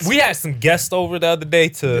 We had some guests over the other day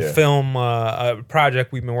to film a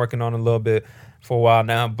project we've been working on a little bit for a while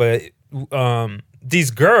now. But these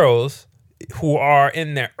girls who are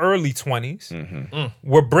in their early 20s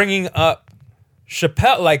were bringing up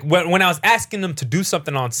Chappelle. Like when I was asking them to do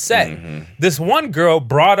something on set, this one girl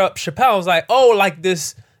brought up Chappelle. I was like, oh, like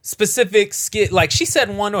this specific skit. Like she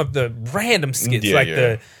said one of the random skits,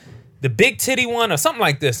 the big titty one or something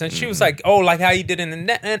like this. And she was like, oh, like how you did in the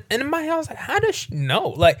net. And in my head, I was like, how does she know?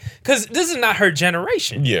 Like, because this is not her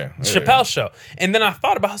generation. Chappelle show. And then I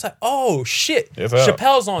thought about it. I was like, oh, shit.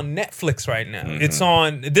 Chappelle's on Netflix right now. It's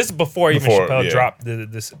on, this is before Chappelle dropped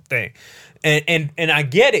this thing. And I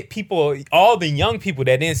get it. People, all the young people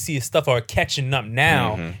that didn't see his stuff are catching up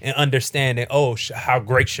now and understanding, how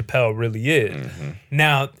great Chappelle really is.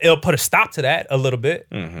 Now, it'll put a stop to that a little bit.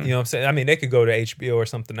 You know what I'm saying? I mean, they could go to HBO or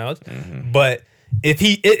something else. But if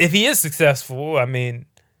he is successful, I mean,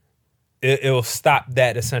 it'll stop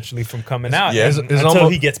that essentially from coming out until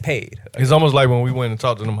almost, he gets paid. It's almost like when we went and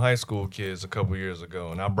talked to them high school kids a couple years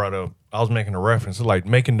ago, and I was making a reference to like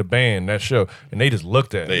Making the Band, that show, and they just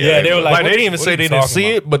looked at it. Yeah, they were like they didn't even say they didn't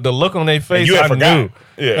see it, but the look on their face, I knew.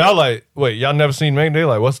 Yeah. And I was like, wait, y'all never seen Making? They're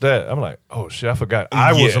like, what's that? I'm like, oh shit, I forgot.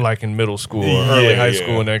 I was like in middle school or early high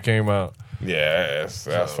school when that came out. Yeah, that's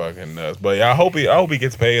fucking nuts. But yeah, I hope he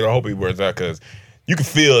gets paid. I hope he works out because you can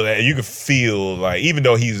feel that. You can feel like even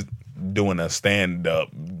though he's doing a stand up,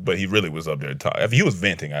 but he really was up there talking. He was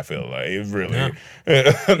venting. I feel like it really.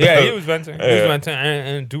 Yeah, he was venting. He was venting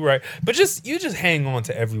and do right. But you just hang on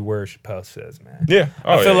to every word Chappelle says, man. Yeah,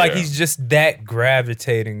 I feel like he's just that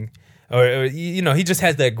gravitating, or you know, he just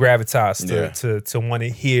has that gravitas to want to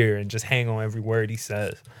hear and just hang on every word he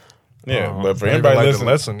says. Yeah, but for anybody listening,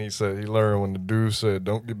 the lesson he said he learned when the dude said,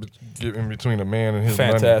 "Don't get in between a man and his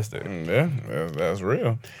fantastic. money." Yeah, that's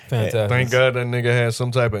real. Fantastic. Thank God that nigga had some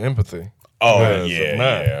type of empathy. Oh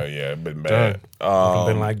yeah, been bad.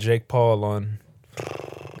 Been like Jake Paul on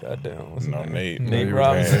Goddamn. What's No, his name? Nate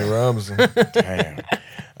Robinson. Nate Robinson. Damn.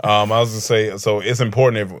 I was gonna say, so it's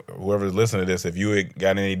important if whoever's listening to this, if you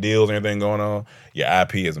got any deals or anything going on, your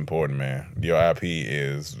IP is important, man. Your IP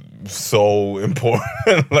is so important.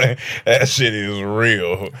 Like that shit is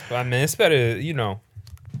real. I mean, it's better,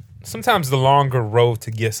 sometimes the longer road to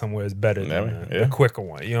get somewhere is better than the quicker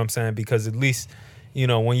one. You know what I'm saying? Because at least,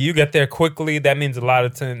 when you get there quickly, that means a lot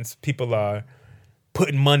of times people are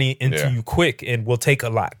putting money into you quick and will take a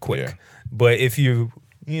lot quick. Yeah. But if you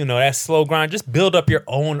that slow grind, just build up your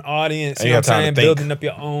own audience. You know what I'm saying? Building up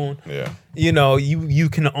your own. Yeah. You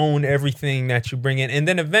can own everything that you bring in. And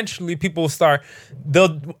then eventually people will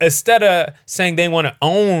they'll, instead of saying they want to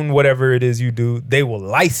own whatever it is you do, they will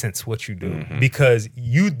license what you do because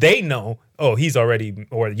they know, he's already,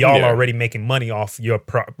 or y'all already making money off your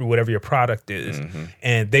whatever your product is.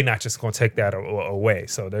 And they're not just going to take that away.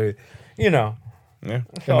 So they, Yeah.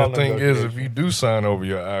 And the thing is, if you do sign over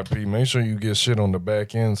your IP, make sure you get shit on the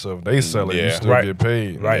back end. So if they sell it, you still get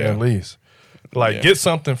paid, at least. Like, get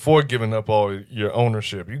something for giving up all your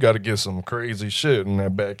ownership. You got to get some crazy shit in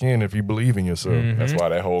that back end if you believe in yourself. That's why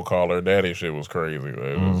that whole Call Her Daddy shit was crazy.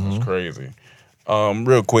 It was crazy.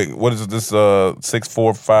 Real quick, what is this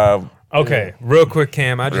 645? Okay, real quick,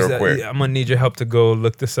 Cam. I'm gonna need your help to go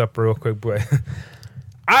look this up real quick, boy.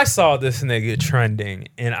 I saw this nigga trending,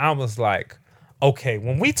 and I was like, okay,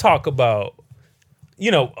 when we talk about,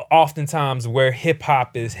 oftentimes where hip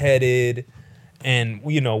hop is headed and,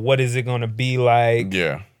 what is it going to be like?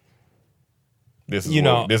 Yeah. This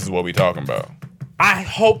is what we talking about. I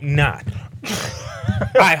hope not.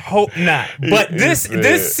 I hope not. But this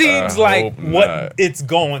seems like what it's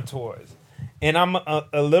going towards. And I'm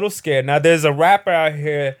a little scared. Now, there's a rapper out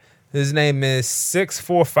here. His name is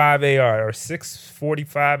 645AR or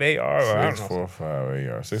 645AR. Or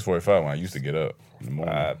 645AR. 645 when I used to get up in the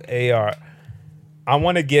morning. AR. I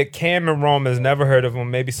want to get Cam and Rome has never heard of him.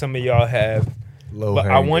 Maybe some of y'all have. But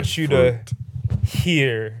I want you to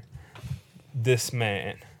hear this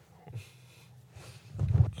man.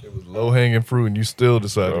 It was low hanging fruit, and you still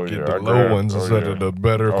decided to get the low ones instead of the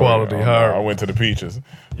better quality higher. I went to the peaches.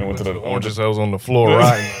 I went to the oranges. I was on the floor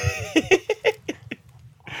riding.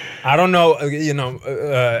 I don't know,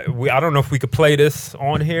 I don't know if we could play this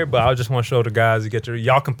on here, but I just want to show the guys to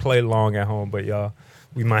y'all can play along at home, but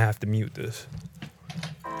we might have to mute this.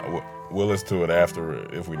 We'll listen to it after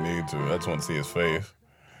if we need to. I just want to see his face.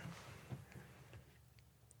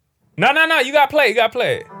 No, you gotta play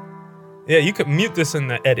it. Yeah, you could mute this in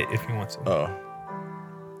the edit if you want to. Oh.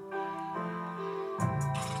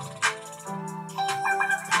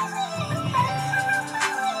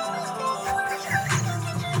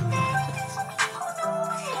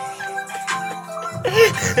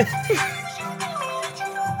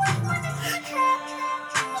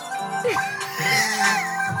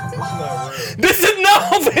 This is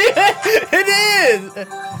it is.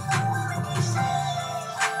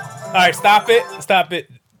 All right, stop it.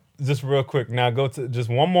 Just real quick. Now go to just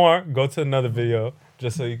one more. Go to another video,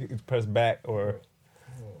 just so you can press back or.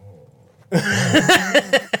 When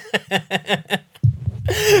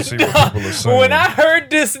I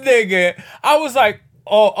heard this nigga, I was like,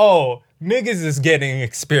 oh, niggas is getting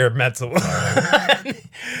experimental.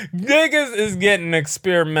 Niggas is getting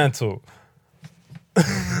experimental.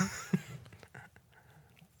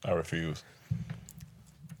 I refuse.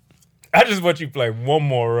 I just want you to play one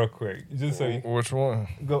more real quick. Just so you, which one?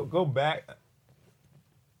 Go back.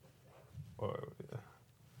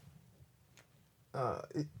 Maybe.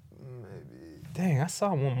 Dang, I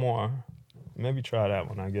saw one more. Maybe try that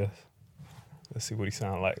one, I guess. Let's see what he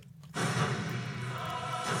sound like.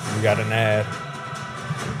 We got an ad.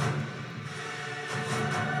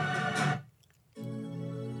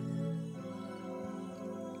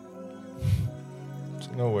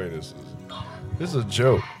 There's no way this is a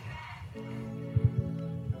joke.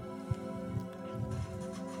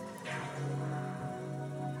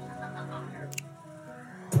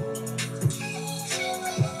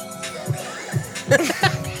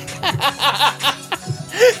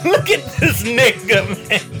 Look at this nigga, man.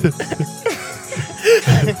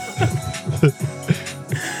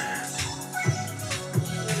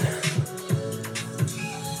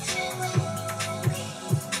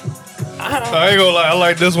 I ain't gonna lie, I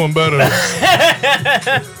like this one better.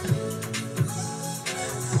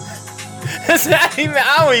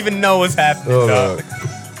 I don't even know what's happening, dog.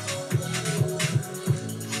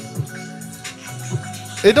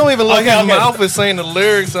 It don't even look his mouth is saying the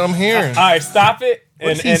lyrics that I'm hearing. All right, stop it.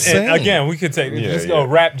 And again, we could take go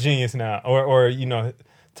Rap Genius now, or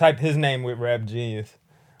type his name with Rap Genius,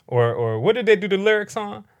 or what did they do the lyrics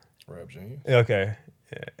on? Rap Genius. Okay,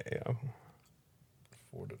 yeah.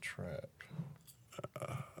 For the trap.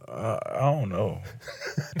 I don't know.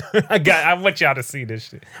 I want y'all to see this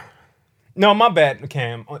shit. No, my bad,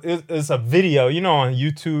 Cam. It's a video, you know, on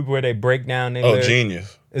YouTube where they break down their lyrics.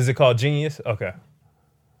 Genius. Is it called Genius? Okay.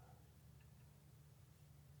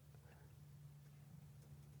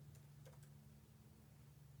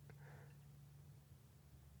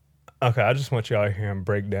 Okay, I just want y'all to hear him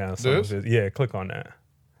break down some of it. Yeah, click on that.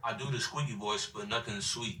 I do the squeaky voice, but nothing is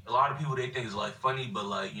sweet. A lot of people, they think it's like funny, but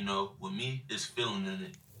like, you know, with me, it's feeling in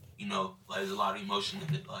it. You know, like there's a lot of emotion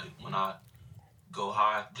in it. Like when I go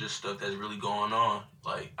high, just stuff that's really going on,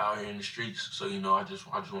 like out here in the streets. So, you know, I just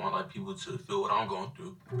want like people to feel what I'm going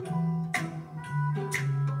through.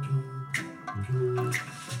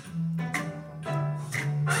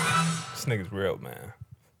 This nigga's real, man.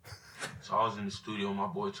 So I was in the studio with my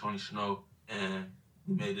boy Tony Snow, and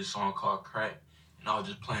we made this song called Crack. And I was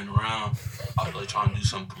just playing around. I was like trying to do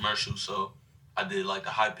some commercial, so I did like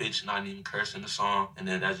the high pitch and I didn't even curse in the song, and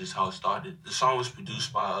then that's just how it started. The song was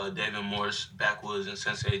produced by David Morris, Backwoods, and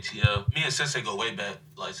Sensei ATL. Me and Sensei go way back.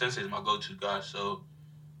 Like Sensei is my go-to guy, so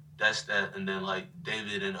that's that. And then like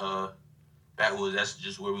David and Backwoods, that's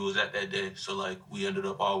just where we was at that day. So like we ended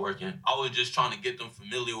up all working. I was just trying to get them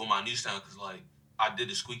familiar with my new sound, cause like I did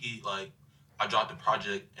the squeaky, like I dropped the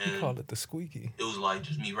project and you called it the squeaky. It was like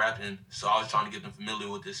just me rapping. So I was trying to get them familiar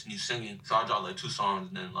with this new singing. So I dropped like 2 songs,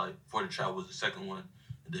 and then like For the Trap was the second one.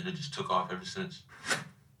 And then it just took off ever since. I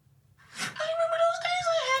remember those days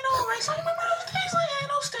I had no rights. I remember those days I had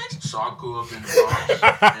no stats. So I grew up in the Bronx.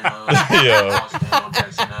 And, on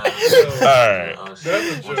Jackson Alright.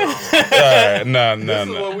 No. This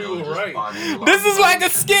is what we were writing. This is like a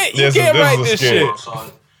skit. You can't write this shit.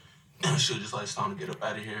 Shit, just like it's time to get up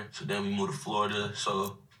out of here. So then we moved to Florida.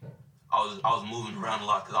 So I was moving around a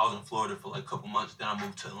lot because I was in Florida for like a couple months. Then I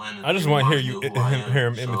moved to Atlanta. I just want to hear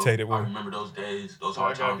him imitate it. I remember those days, those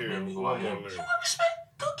hard times. Made me who I am. You want respect?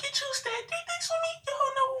 Go get you a stack. 3 dicks with me. Your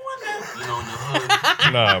whole know where I'm at. You know, in the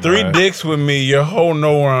hood. Nah, 3 man. dicks with me. Your whole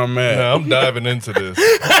know where I'm at. Nah, I'm diving into this.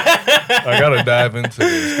 I gotta dive into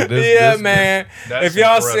this. Man. If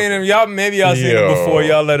y'all seen him, maybe y'all seen him before.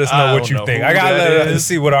 Y'all let us know what you think. I gotta let us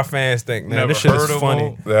see what our fans think, man. This shit is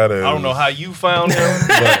funny. That is. I don't know how you found him,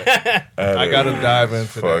 but I gotta dive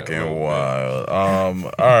into that. Fucking wild. All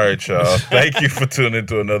right, y'all. Thank you for tuning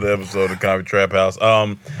into another episode of Comedy Trap House.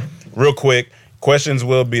 Real quick, questions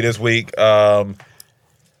will be this week.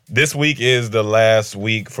 This week is the last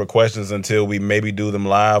week for questions until we maybe do them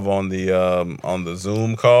live on the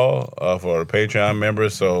Zoom call for the Patreon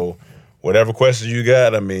members. So whatever questions you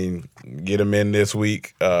got, I mean, get them in this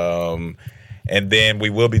week. And then we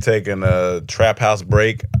will be taking a Trap House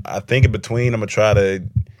break. I think in between, I'm gonna try to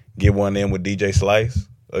get one in with DJ Slice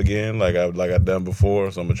again, like I've done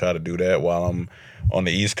before. So I'm gonna try to do that while I'm on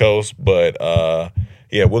the East Coast. But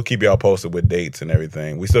yeah, we'll keep y'all posted with dates and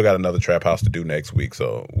everything. We still got another Trap House to do next week,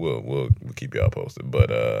 so we'll keep y'all posted.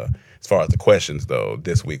 But as far as the questions, though,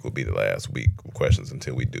 this week will be the last week of questions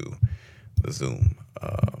until we do the Zoom,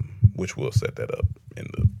 which we'll set that up in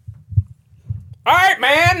the. All right,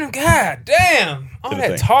 man. God damn, all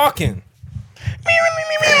that talking.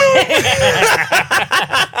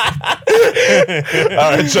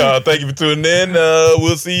 All right, y'all. Thank you for tuning in.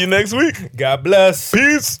 We'll see you next week. God bless.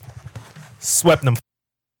 Peace. Swept them.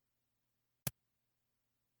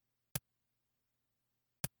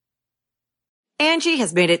 Angie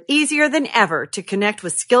has made it easier than ever to connect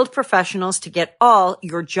with skilled professionals to get all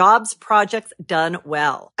your jobs projects done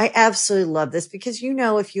well. I absolutely love this because, you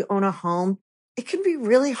know, if you own a home, it can be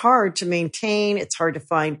really hard to maintain. It's hard to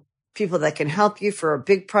find people that can help you for a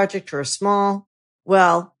big project or a small.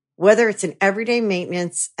 Well, whether it's in everyday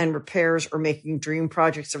maintenance and repairs or making dream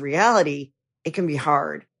projects a reality, it can be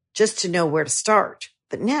hard just to know where to start.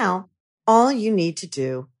 But now, all you need to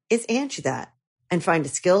do is Angie that and find a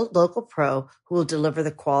skilled local pro who will deliver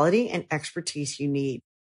the quality and expertise you need.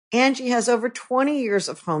 Angie has over 20 years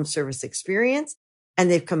of home service experience,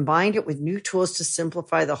 and they've combined it with new tools to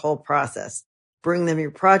simplify the whole process. Bring them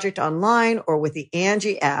your project online or with the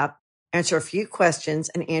Angie app, answer a few questions,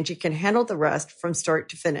 and Angie can handle the rest from start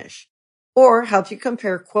to finish. Or help you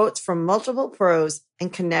compare quotes from multiple pros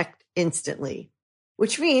and connect instantly,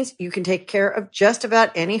 which means you can take care of just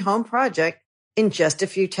about any home project in just a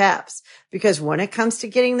few taps. Because when it comes to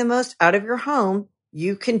getting the most out of your home,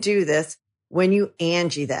 you can do this when you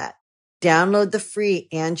Angie that. Download the free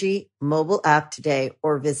Angie mobile app today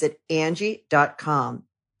or visit Angie.com.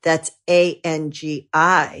 That's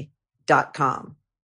ANGI.com.